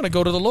don't. You want to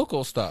go to the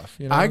local stuff.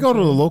 You know I go to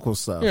the local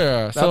stuff.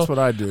 Yeah, that's what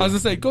I do. I was gonna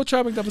say, go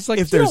try McDonald's. It's like,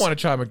 If you don't there's- want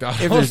to try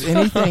McDonald's. If there's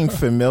anything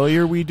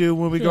familiar we do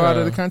when we go out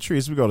of Yeah. the country,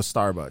 is we go to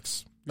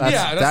Starbucks.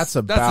 That's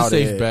about a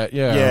safe it. bet.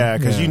 Yeah, Yeah,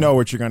 because you know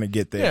what you're going to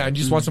get there. Yeah, and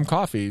you just want some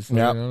coffees. You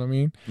Yep. know what I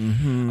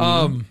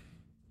mean?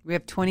 We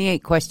have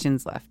 28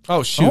 questions left.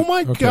 Oh shoot! Oh,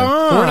 my We're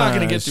not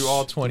going to get gosh. through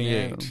all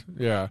 28.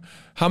 Yeah.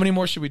 How many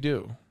more should we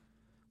do?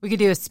 We could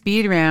do a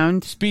speed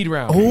round. Speed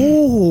round.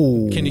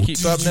 Oh. Can you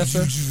keep up,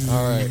 Nessa?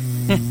 All right.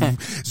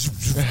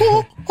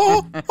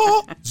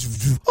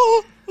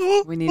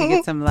 We need to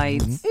get some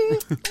lights.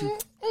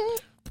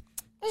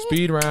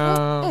 Speed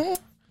round.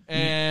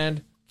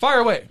 And fire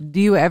away. Do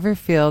you ever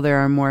feel there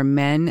are more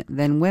men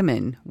than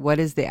women? What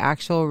is the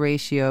actual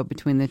ratio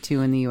between the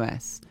two in the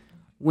U.S.?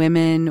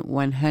 Women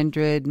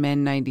 100,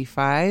 men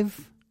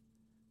 95.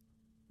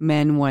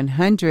 Men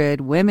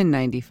 100, women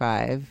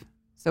 95.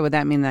 So would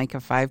that mean like a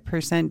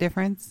 5%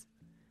 difference?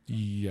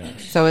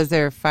 Yes. So is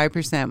there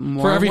 5%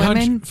 more For every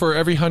women?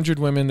 100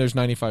 women, there's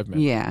 95 men.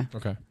 Yeah.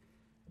 Okay.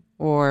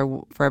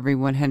 Or for every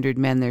 100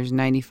 men, there's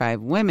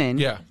 95 women.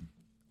 Yeah.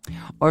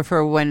 Or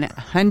for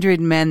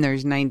 100 men,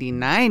 there's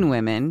 99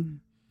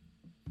 women.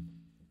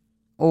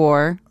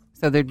 Or,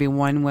 so there'd be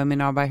one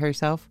woman all by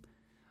herself.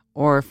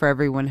 Or for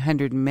every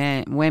 100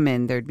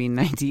 women, there'd be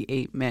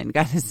 98 men.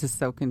 God, this is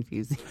so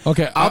confusing.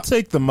 Okay. I'll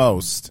take the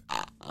most.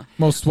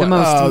 most what? The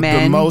most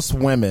men. The most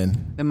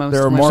women. The most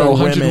There are women. more so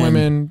 100 women.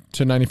 women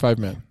to 95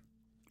 men.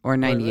 Or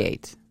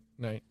 98.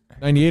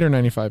 98 or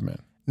 95 men.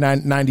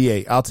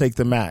 98. I'll take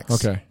the max.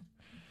 Okay.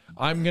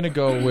 I'm going to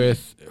go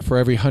with for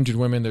every 100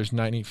 women, there's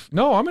 90.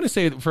 No, I'm going to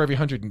say for every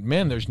 100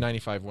 men, there's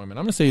 95 women.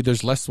 I'm going to say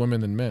there's less women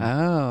than men.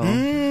 Oh.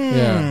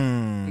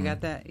 Yeah. You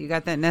got that? You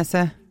got that,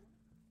 Nessa?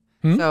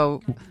 Hmm?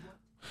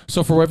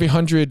 So, for every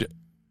 100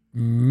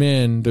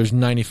 men, there's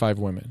 95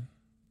 women.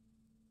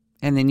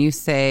 and then you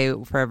say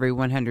for every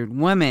 100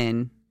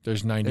 women,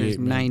 There's 98 there's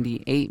men.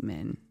 98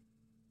 men.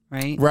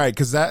 Right? Right,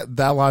 because that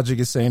logic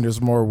is saying there's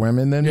more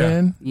women than Yeah.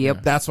 men.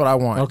 Yep. That's what I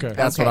want. Okay.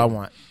 That's Okay. what I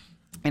want.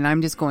 And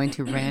I'm just going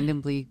to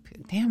randomly.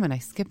 Damn it! I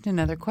skipped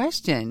another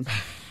question.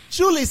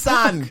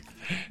 Julie-san,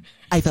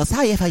 I feel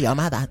sorry for your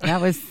mother. That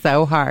was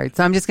so hard.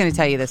 So I'm just going to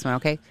tell you this one,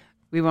 okay?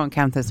 We won't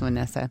count this one,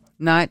 Nessa.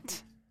 Not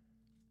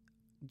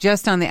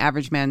just on the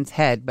average man's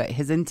head, but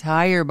his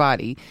entire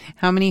body.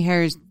 How many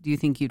hairs do you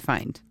think you'd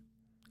find?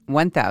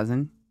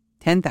 1,000,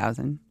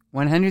 10,000,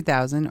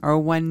 100,000, or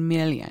 1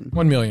 million?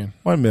 1 million.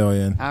 1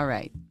 million. All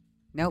right.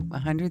 Nope,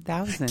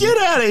 100,000. Get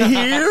out of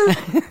here.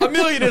 A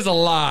million is a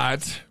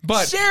lot,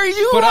 but Sherry,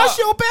 you but wash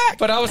I- your back.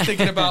 But I was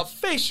thinking about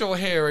facial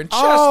hair and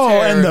chest Oh,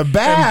 hair and the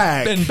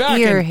back. and back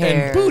Ear and,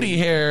 hair, and booty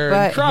hair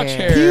butt and crotch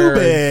hair, hair,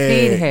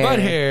 Pubic. feet hair. butt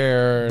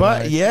hair.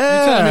 But Like, yeah.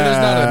 you telling me there's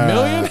not a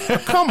million?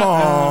 Come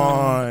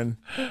on.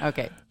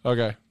 Okay,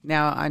 Okay.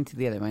 now on to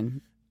the other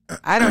one.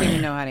 I don't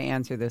even know how to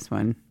answer this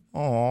one.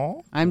 Aw.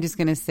 I'm just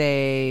going to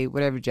say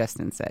whatever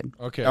Justin said.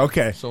 Okay.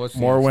 Okay. So what's the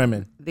more answer?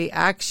 women. The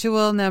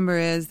actual number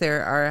is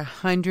there are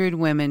 100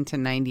 women to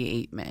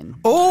 98 men.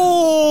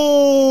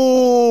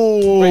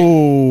 Oh.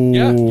 Wait.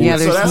 Yeah. Yeah,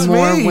 So there's that's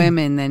more me.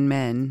 women than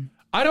men.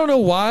 I don't know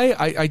why.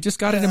 I just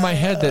got it in my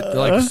head that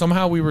like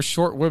somehow we were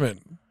short women.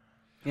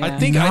 Yeah. I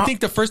think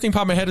the first thing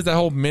popped in my head is that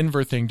whole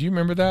Minver thing. Do you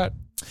remember that?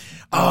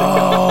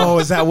 Oh,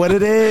 is that what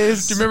it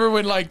is? Do you remember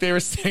when like they were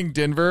saying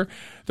Denver,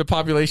 the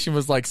population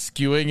was like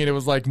skewing and it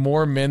was like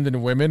more men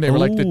than women? They were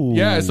like,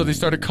 Ooh. so they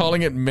started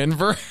calling it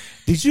Minver.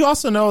 Did you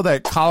also know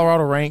that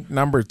Colorado ranked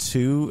number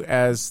 2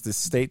 as the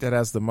state that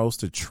has the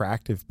most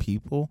attractive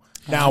people?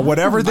 Now,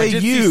 whatever they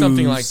did see use,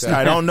 something like that.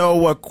 I don't know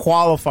what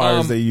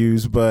qualifiers they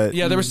use, but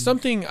Yeah, there was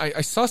something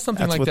I saw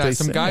something That's like what that. they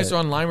Some guys said.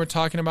 online were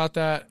talking about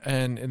that,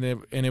 and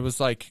it was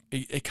like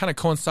it kind of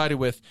coincided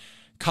with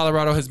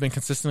Colorado has been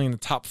consistently in the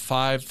top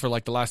 5 for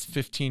like the last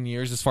 15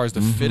 years as far as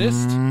the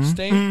fittest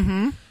state.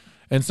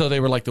 And so they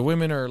were like the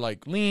women are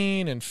like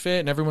lean and fit,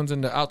 and everyone's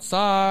into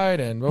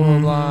outside and blah blah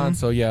blah. And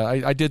so yeah,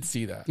 I did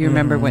see that. Do you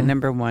remember what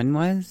number 1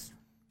 was?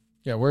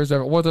 Yeah, where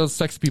are those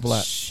sexy people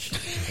at?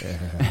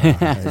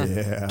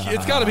 yeah.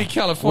 It's got to be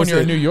California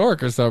Was or it- New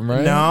York or something,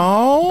 right?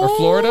 No. Or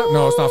Florida?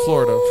 No, it's not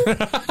Florida.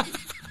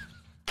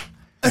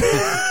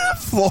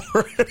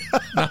 Florida.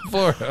 Not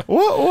Florida.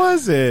 What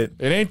was it?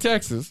 It ain't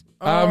Texas.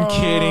 I'm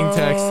kidding,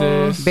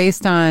 Texas.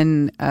 Based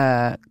on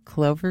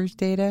Clover's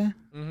data?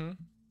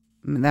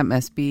 Mm-hmm. That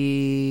must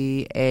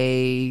be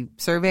a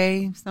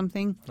survey,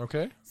 something.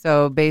 Okay.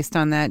 So based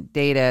on that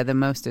data, the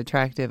most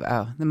attractive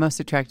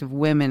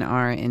women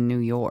are in New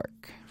York.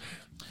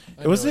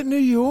 Was it New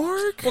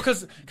York? Well,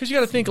 because you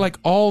got to think like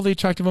all the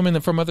attractive women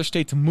from other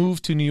states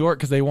move to New York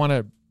because they want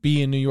to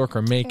be in New York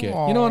or make it.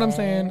 You know what I'm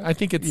saying? I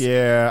think it's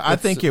Yeah, I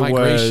it's think it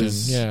migration.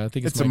 was. Yeah, I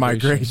think it's a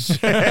migration.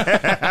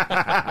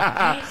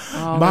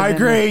 All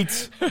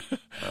Migrate.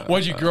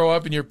 Once you grow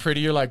up and you're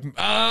pretty, you're like,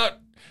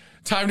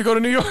 Time to go to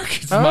New York.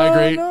 Just Oh,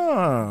 migrate.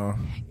 no.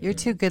 You're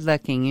too good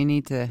looking. You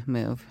need to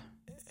move.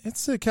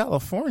 It's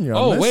California.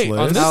 Oh, on this wait, on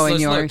list. this Oh, and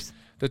list, look, yours.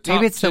 the top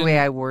Maybe it's 10, the way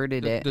I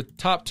worded it. the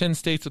top 10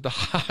 states with the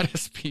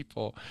hottest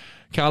people.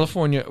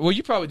 California. Well,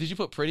 did you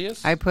put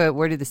prettiest? I put,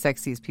 where do the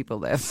sexiest people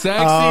live?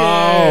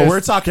 Sexiest. Oh, we're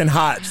talking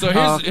hot. So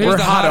here's we're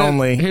the hot hottest,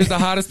 only. Here's the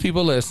hottest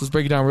people list. Let's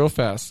break it down real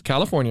fast.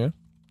 California,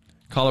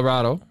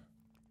 Colorado.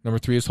 Number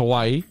 3 is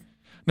Hawaii.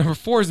 Number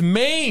 4 is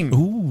Maine.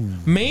 Ooh.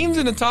 Maine's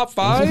in the top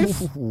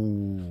 5.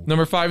 Ooh.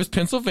 Number 5 is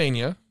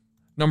Pennsylvania.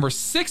 Number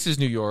 6 is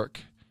New York.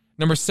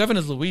 Number 7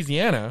 is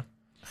Louisiana.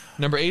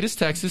 Number 8 is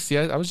Texas.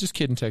 Yeah, I was just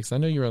kidding, Texas. I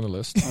know you're on the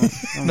list.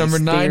 Number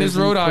 9 is Stairs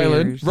and Rhode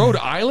Island. queers. Rhode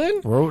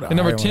Island? Rhode And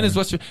number 10 Island. is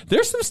West Virginia.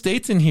 There's some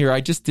states in here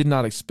I just did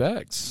not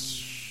expect.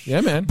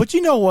 Yeah, man. But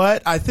you know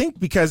what? I think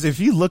because if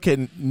you look at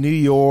New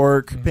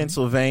York, Mm-hmm.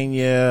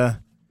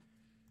 Pennsylvania,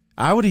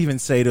 I would even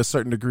say to a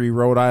certain degree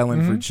Rhode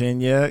Island, Mm-hmm.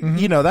 Virginia,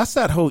 you know, that's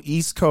that whole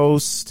East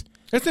Coast.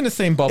 It's in the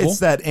same bubble. It's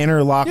that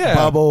interlock Yeah.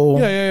 bubble.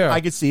 Yeah. I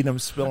could see them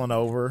spilling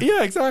over.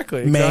 Yeah,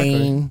 exactly.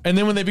 Maine. And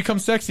then when they become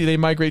sexy, they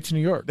migrate to New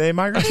York. They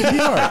migrate to New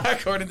York.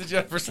 According to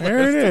Jennifer's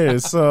There list. it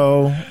is.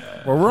 So,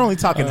 well, we're only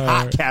talking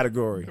hot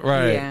category.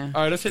 Right. Yeah.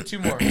 All right, let's hit 2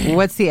 more.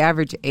 What's the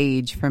average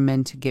age for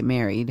men to get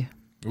married?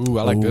 Ooh,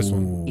 I like this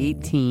one.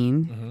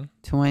 18,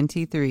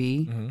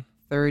 23,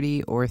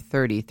 30, or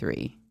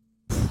 33?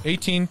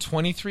 18,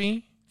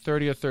 23,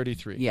 30, or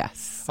 33.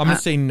 Yes. I'm going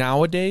to say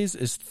nowadays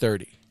is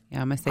 30.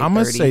 Yeah, I'm going to say I'm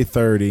 30. going to say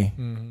 30.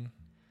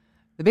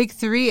 The big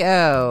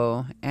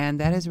 3-0. And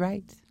that is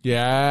right.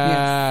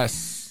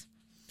 Yes.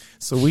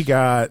 So we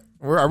got,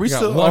 are we got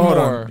still? one hold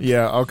more. on.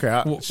 Yeah,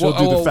 okay. She'll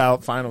well, do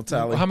the final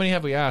tally. How many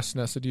have we asked,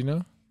 Nessa? Do you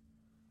know?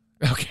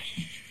 Okay.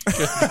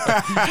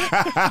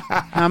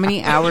 How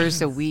many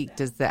hours a week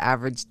does the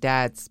average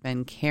dad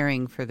spend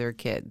caring for their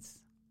kids?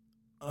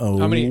 Oh.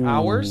 How many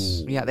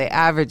hours? Yeah, the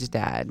average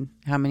dad.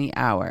 How many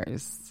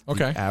hours?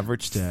 Okay.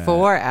 Average dad.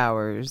 4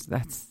 hours.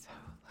 That's so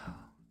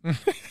low.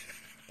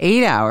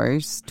 8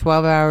 hours,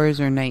 12 hours,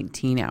 or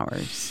 19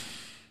 hours?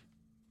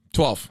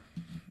 12.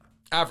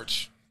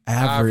 Average.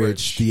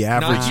 Average. The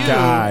average Not you,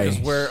 guy. because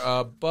we're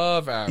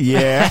above average.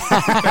 Yeah.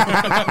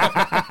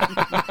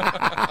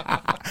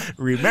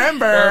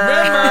 Remember.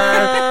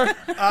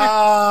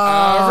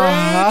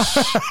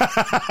 Average.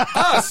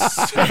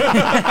 Us.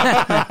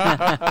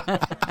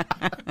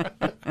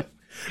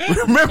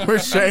 Remember,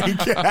 Shane.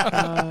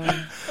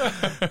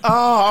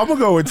 I'm going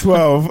to go with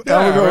 12. I'm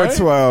going to go right? with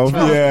 12. You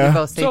Yeah.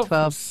 both say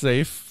 12.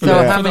 Safe. So For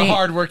how the many-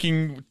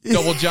 hard-working,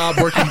 double-job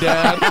working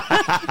dad.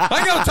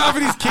 I got time for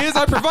these kids.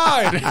 I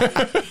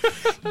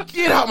provide.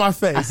 Get out my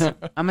face.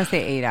 I'm going to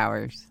say 8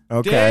 hours.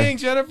 Okay. Dang,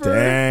 Jennifer.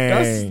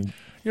 Dang.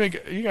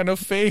 You got no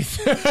faith.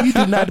 You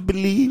do not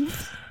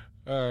believe?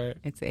 All right.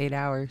 It's 8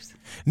 hours.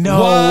 No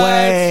What?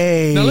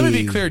 way. Now let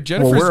me be clear.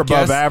 Jennifer's Well, we're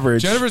above guess,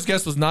 average. Jennifer's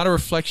guess was not a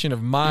reflection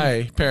of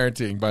my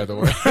parenting, by the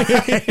way.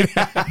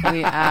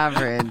 The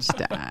average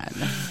dad.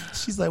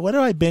 She's like, what do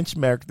I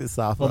benchmark this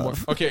off One more.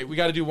 of? Okay, we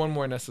got to do one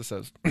more. Nessa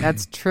says.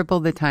 That's triple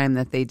the time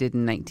that they did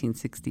in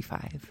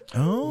 1965.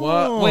 Oh.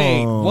 What?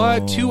 Wait.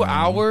 What? 2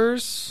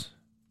 hours?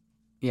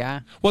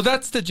 Yeah. Well,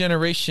 that's the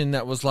generation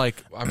that was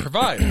like, I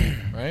provide,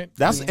 right?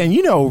 That's and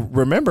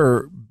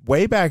remember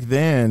way back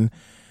then,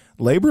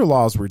 labor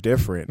laws were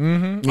different.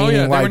 Mm-hmm. Oh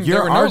yeah, like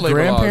there were no our labor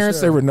grandparents,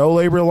 laws, there were no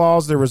labor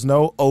laws. There was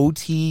no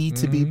OT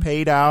to be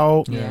paid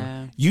out. Yeah.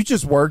 You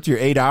just worked your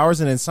 8 hours,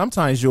 and then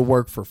sometimes you'll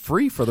work for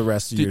free for the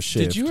rest of your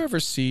shift. Did you ever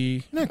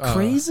see? Isn't that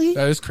crazy?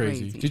 That is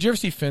crazy. Crazy. Did you ever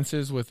see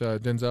Fences with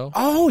Denzel?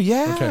 Oh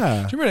yeah. Okay. Do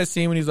you remember that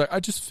scene when he's like, I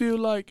just feel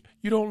like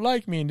you don't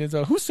like me? And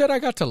Denzel, who said I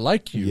got to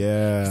like you?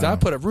 Yeah. 'Cause I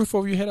put a roof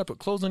over your head, I put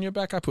clothes on your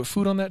back, I put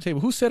food on that table.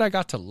 Who said I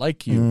got to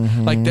like you?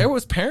 Like there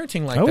was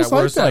parenting like I was that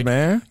where like it's that, like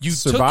man. you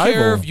Survival.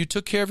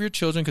 took care of your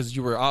children because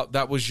you were out,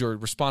 that was your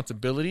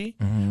responsibility.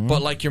 Mm-hmm.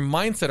 But like your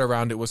mindset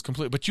around it was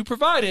complete. But you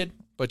provided,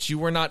 but you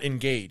were not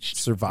engaged.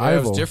 Survival. Yeah,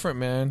 it was different,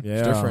 man. Yeah.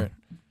 It's different.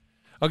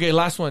 Okay,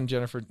 last one,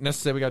 Jennifer.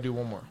 Necessary, we gotta do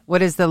one more.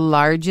 What is the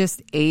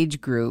largest age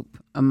group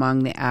among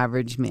the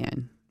average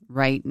man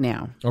right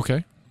now?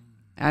 Okay.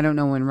 I don't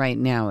know when right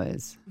now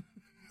is.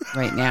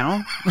 Right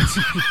now?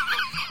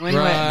 When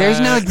Right. there's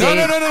no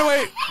date. No,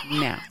 wait.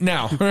 Now.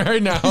 Now.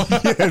 Right now.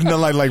 no,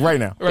 like right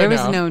now. Right There was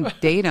now. no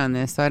date on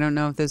this, so I don't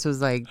know if this was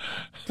like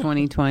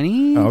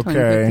 2020,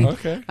 Okay. 2015.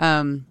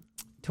 Okay.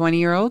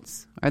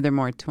 20-year-olds? Are there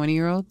more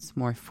 20-year-olds,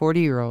 more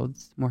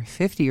 40-year-olds, more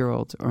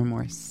 50-year-olds, or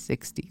more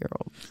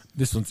 60-year-olds?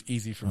 This one's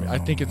easy for me. I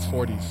think it's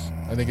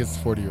 40s. I think it's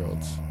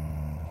 40-year-olds.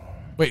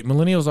 Wait,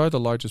 millennials are the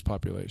largest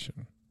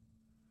population.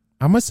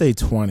 I'm gonna say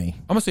 20.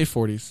 I'm gonna say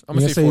 40s. I'm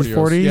You gonna say 40s.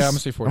 40s? Yeah, I'm gonna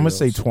say 40s. I'm gonna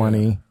say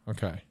 20. Yeah.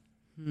 Okay.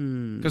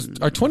 Hmm. Because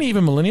are 20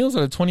 even millennials?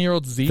 Are the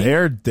 20-year-olds Z?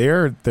 They're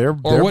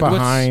what's-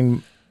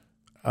 behind.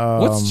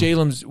 What's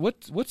Jalen's?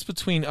 What's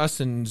between us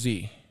and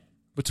Z?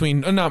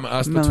 Not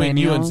us, between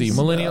you and Z. Millennials.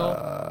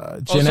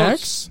 Millennial. Gen so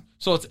X?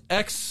 So it's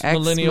X,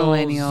 Ex-millennial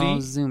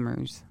Z.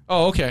 Zoomers.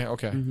 Oh, okay.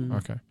 Mm-hmm.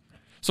 Okay.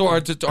 So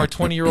are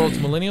 20-year-olds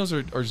millennials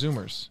or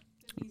Zoomers?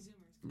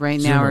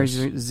 Right now are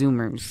Zoomers.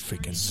 Zoomers.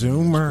 Freaking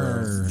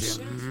Zoomers.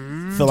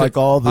 Feel like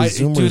all the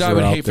Zoomers Dude, I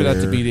would are out hate for that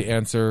to there. be the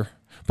answer.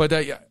 But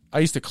I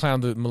used to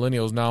clown the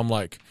millennials. Now I'm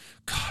like,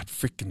 God,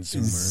 freaking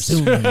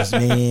Zoomers. Zoomers,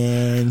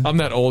 man. I'm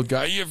that old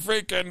guy. You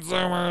freaking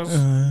Zoomers.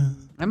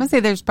 I'm going to say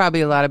there's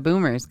probably a lot of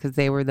boomers because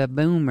they were the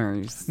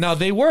boomers. Now,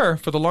 they were,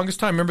 for the longest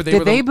time. Remember,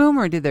 Did they boom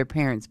or did their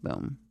parents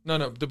boom? No.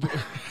 Did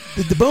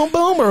the boom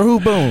boom or who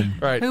boom?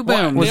 Right. Who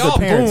Well, boomed? they Was the all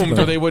parents boomed or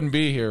boom? they wouldn't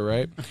be here,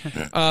 right?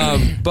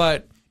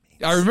 But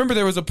I remember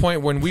there was a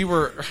point when we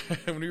were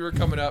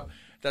coming up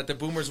that the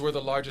boomers were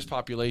the largest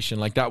population.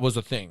 Like, that was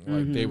a thing.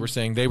 Like, they were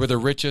saying they were the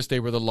richest, they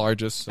were the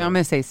largest. So. I'm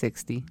going to say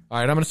 60. All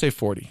right, I'm going to say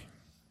 40.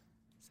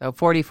 So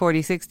 40,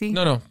 40, 60?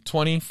 No,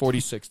 20, 40,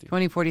 60.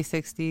 20, 40,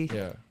 60.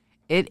 Yeah.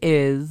 It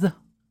is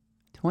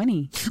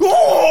 20.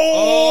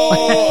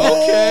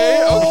 Oh, okay.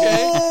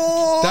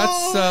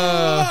 That's,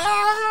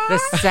 The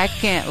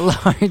second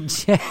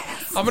largest.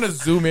 I'm going to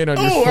zoom in on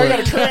your foot. I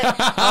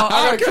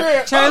got a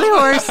cramp. Charlie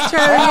horse.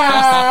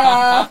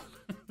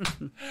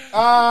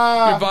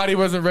 Your body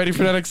wasn't ready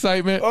for that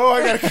excitement. Oh,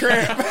 I got a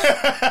cramp.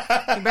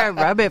 You better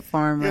rub it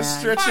for him,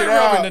 Just man. stretch I'm it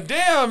rubbing out. the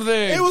damn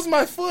thing. It was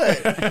my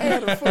foot. I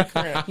had a foot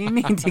cramp. You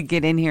need to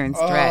get in here and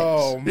stretch.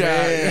 Oh,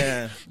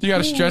 man. You got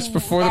to stretch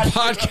before the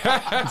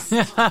podcast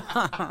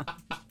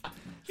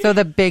So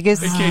the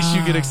biggest, in case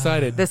you get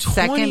excited. the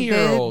second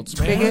 20-year-olds,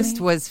 man. biggest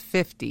was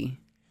 50.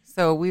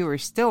 So we were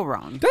still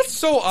wrong. That's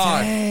so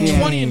odd. Dang.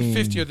 20 and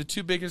 50 are the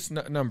two biggest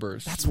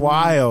numbers. That's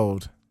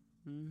wild.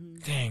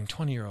 Dang,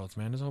 20-year-olds,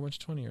 man. There's a whole bunch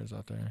of 20-years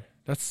out there.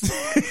 That's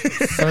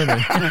concerning.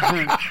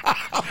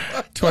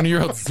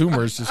 20-year-old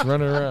Zoomers just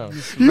running around.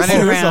 Running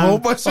There's around. a whole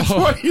bunch of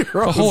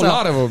 20-year-olds. A whole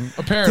lot of them,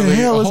 apparently. The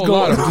hell a is whole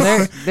lot of going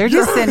them. on? They're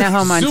just sitting at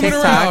home on Zooming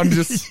TikTok. around,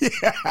 just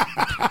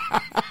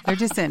They're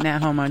just sitting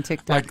at home on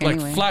TikTok like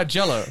anyway.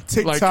 flagella.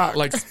 TikTok.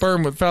 Like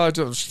sperm with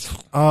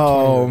flagella.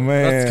 Oh,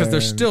 man. That's because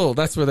they're still,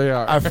 that's where they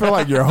are. I feel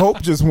like your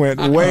hope just went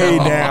way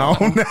down.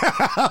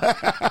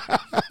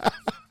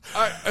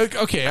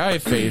 Okay, I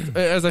have faith.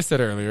 As I said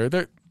earlier,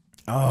 they're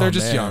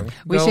just man. young.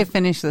 We No- should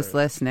finish this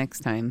list next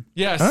time.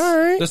 Yes. All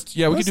right. We Let's could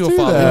do a do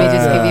follow. that. Let me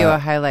just give you Yeah. a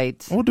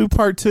highlight. We'll do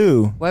part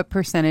 2. What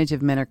percentage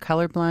of men are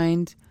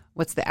colorblind?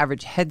 What's the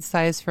average head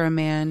size for a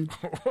man?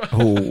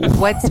 Oh.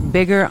 What's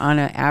bigger on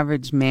an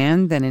average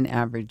man than an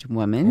average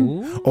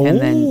woman?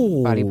 And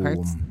then body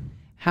parts.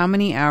 How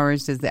many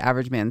hours does the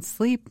average man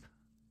sleep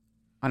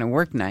on a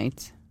work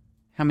night?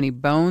 How many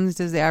bones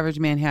does the average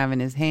man have in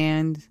his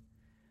hand?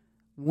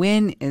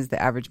 When is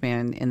the average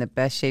man in the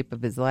best shape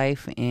of his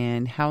life?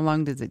 And how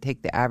long does it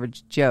take the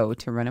average Joe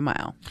to run a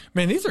mile?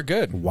 Man, these are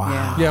good.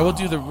 Wow. Yeah, we'll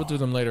do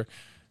them later.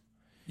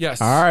 Yes.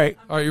 All right.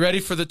 Are you ready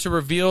for to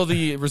reveal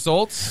the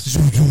results?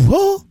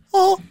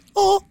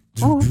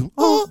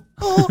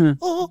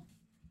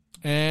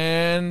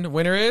 And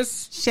winner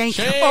is Shank.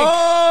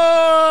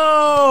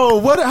 Oh,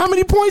 what? How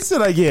many points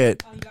did I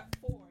get? You got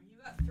 4. You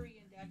got 3,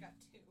 and Dad got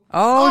 2.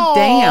 Oh,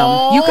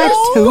 damn. You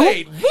got two?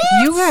 Wait, what?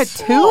 You got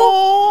two?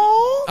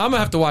 I'm gonna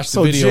have to watch the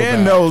So video. Jen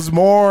back. knows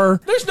more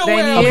There's no Than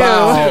way I'm you.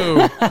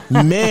 about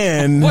to.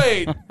 men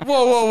Wait,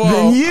 whoa,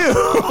 than you.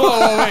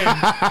 whoa, wait.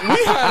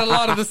 We had a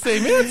lot of the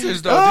same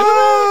answers, though, didn't we?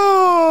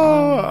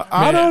 Oh,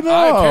 I Man, don't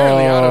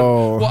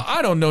know. Well,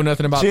 I don't know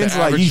nothing about Jen's the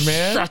like, average you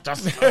man. shut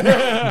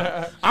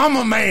the I'm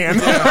a man.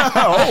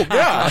 Oh,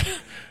 God.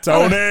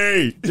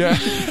 Tony. Yeah.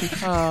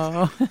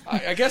 Oh.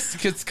 I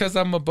guess it's because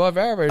I'm above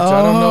average.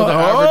 I don't know the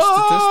average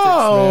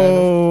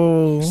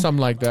statistics, man. Something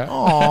like that.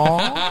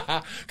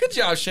 Aw. Good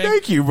job, Shane.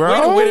 Thank you, bro.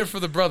 Way to win it for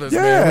the brothers,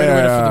 man. Way to win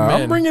it for the Yeah,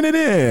 men. I'm bringing it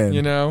in.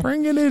 You know?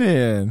 Bringing it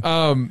in.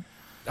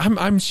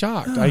 I'm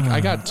shocked.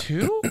 I got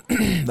 2.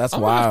 That's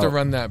I'm gonna have wild. to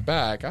run that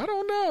back. I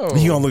don't know.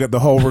 You gonna look at the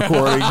whole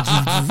recording.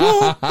 I'm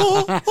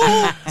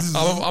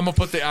gonna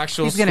put the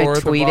actual He's gonna score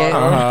at the tweet it.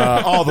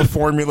 bottom. All the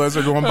formulas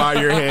are going by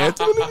your head.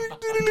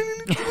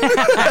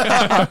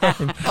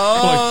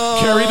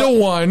 Carry the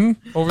 1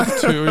 over the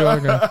 2. You're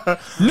like,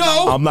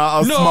 no, I'm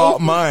not a no.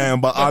 smart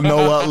man, but I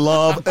know what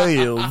love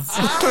is.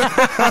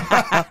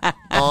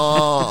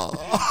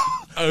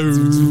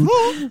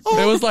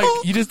 It was like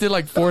you just did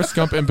like Forrest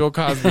Gump and Bill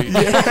Cosby.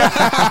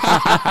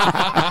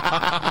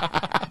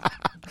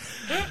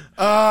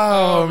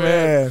 Oh,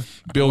 man.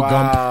 Bill Gump.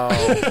 Wow.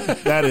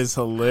 That is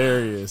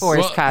hilarious.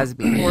 Forrest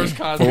Cosby. Forrest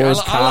Cosby.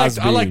 Forrest I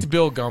Cosby. liked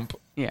Bill Gump.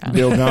 Yeah.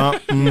 Bill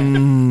Gump.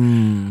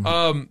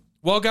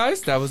 Well,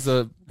 guys, that was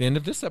the end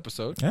of this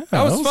episode. Yeah,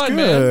 that was fun,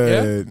 man.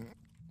 Yeah. good.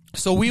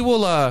 So we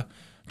will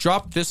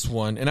drop this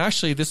one, and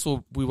actually,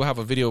 we will have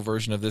a video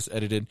version of this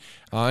edited.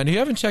 And if you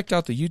haven't checked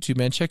out the YouTube,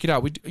 man, check it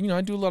out.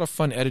 I do a lot of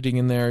fun editing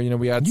in there.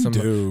 We add You some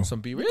do.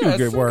 B-roll. You do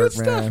good some work, good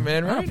man. stuff,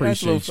 man. I Right? appreciate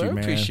That's a you, little fun. man.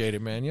 I appreciate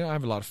it, man. I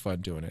have a lot of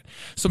fun doing it.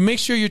 So make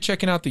sure you're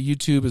checking out the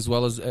YouTube as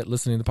well as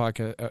listening to the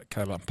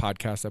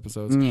podcast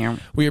episodes. Yeah.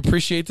 We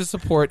appreciate the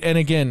support, and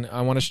again,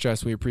 I want to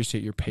stress we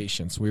appreciate your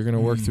patience. We're going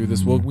to work through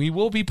this. We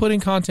will be putting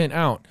content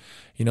out.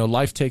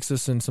 Life takes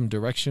us in some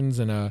directions,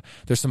 and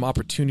there's some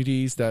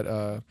opportunities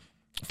that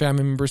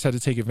family members had to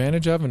take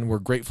advantage of, and we're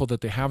grateful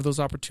that they have those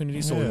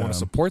opportunities. So we want to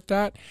support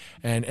that.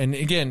 And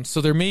again, so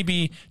there may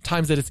be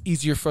times that it's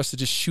easier for us to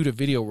just shoot a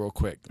video real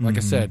quick. Like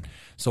I said,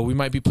 so we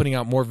might be putting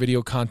out more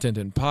video content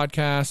and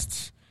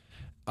podcasts.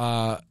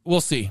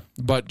 we'll see.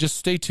 But just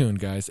stay tuned,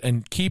 guys,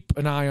 and keep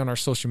an eye on our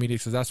social media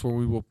because that's where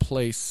we will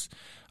place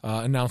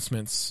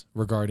announcements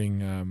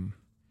regarding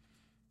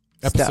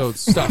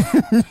episodes,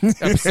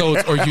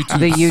 episodes, or YouTube,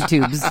 The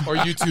YouTubes. or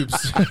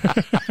YouTubes.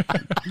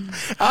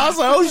 I was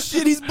like, oh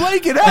shit, he's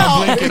blanking out.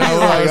 I'm blinking.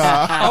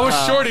 I was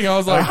shorting. I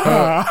was like,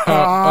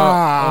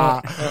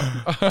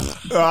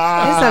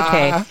 It's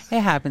okay.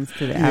 It happens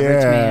to the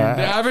average the man.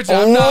 average.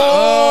 I'm not.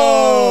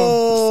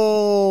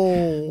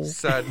 Oh.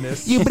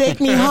 Sadness. You break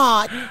me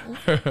heart.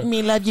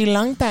 Me love you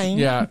long time.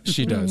 Yeah,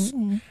 she does.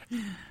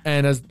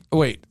 And as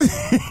wait,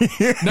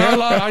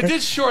 no, I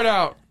did short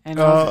out. And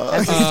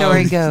as the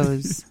story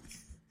goes,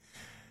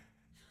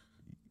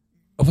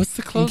 What's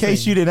the In closing?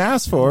 case you didn't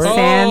ask for it.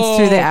 sands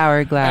through the And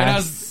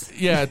hourglass.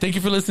 thank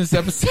you for listening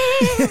to this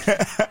episode.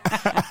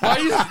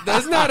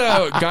 That's not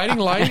a guiding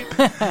light.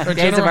 Or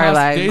Days of Our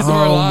Lives. Days of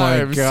Our Oh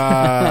my Lives.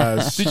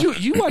 gosh. Did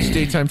you watch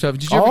daytime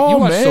television? Did you ever, Oh you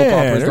watch soap man,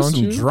 operas, there's don't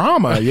some you?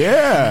 drama.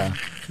 Yeah.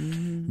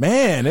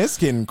 Man, it's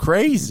getting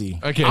crazy.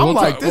 Okay, I'm we'll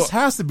like, talk- this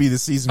has to be the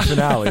season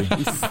finale.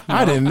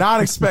 I did not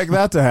expect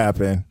that to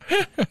happen.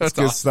 That's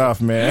good stuff,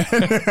 man.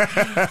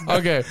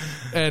 Okay,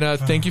 and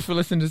thank you for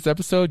listening to this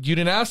episode. You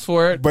didn't ask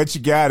for it. But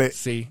you got it.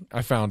 See,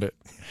 I found it.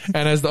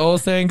 And as the old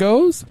saying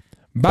goes,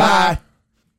 bye. Bye.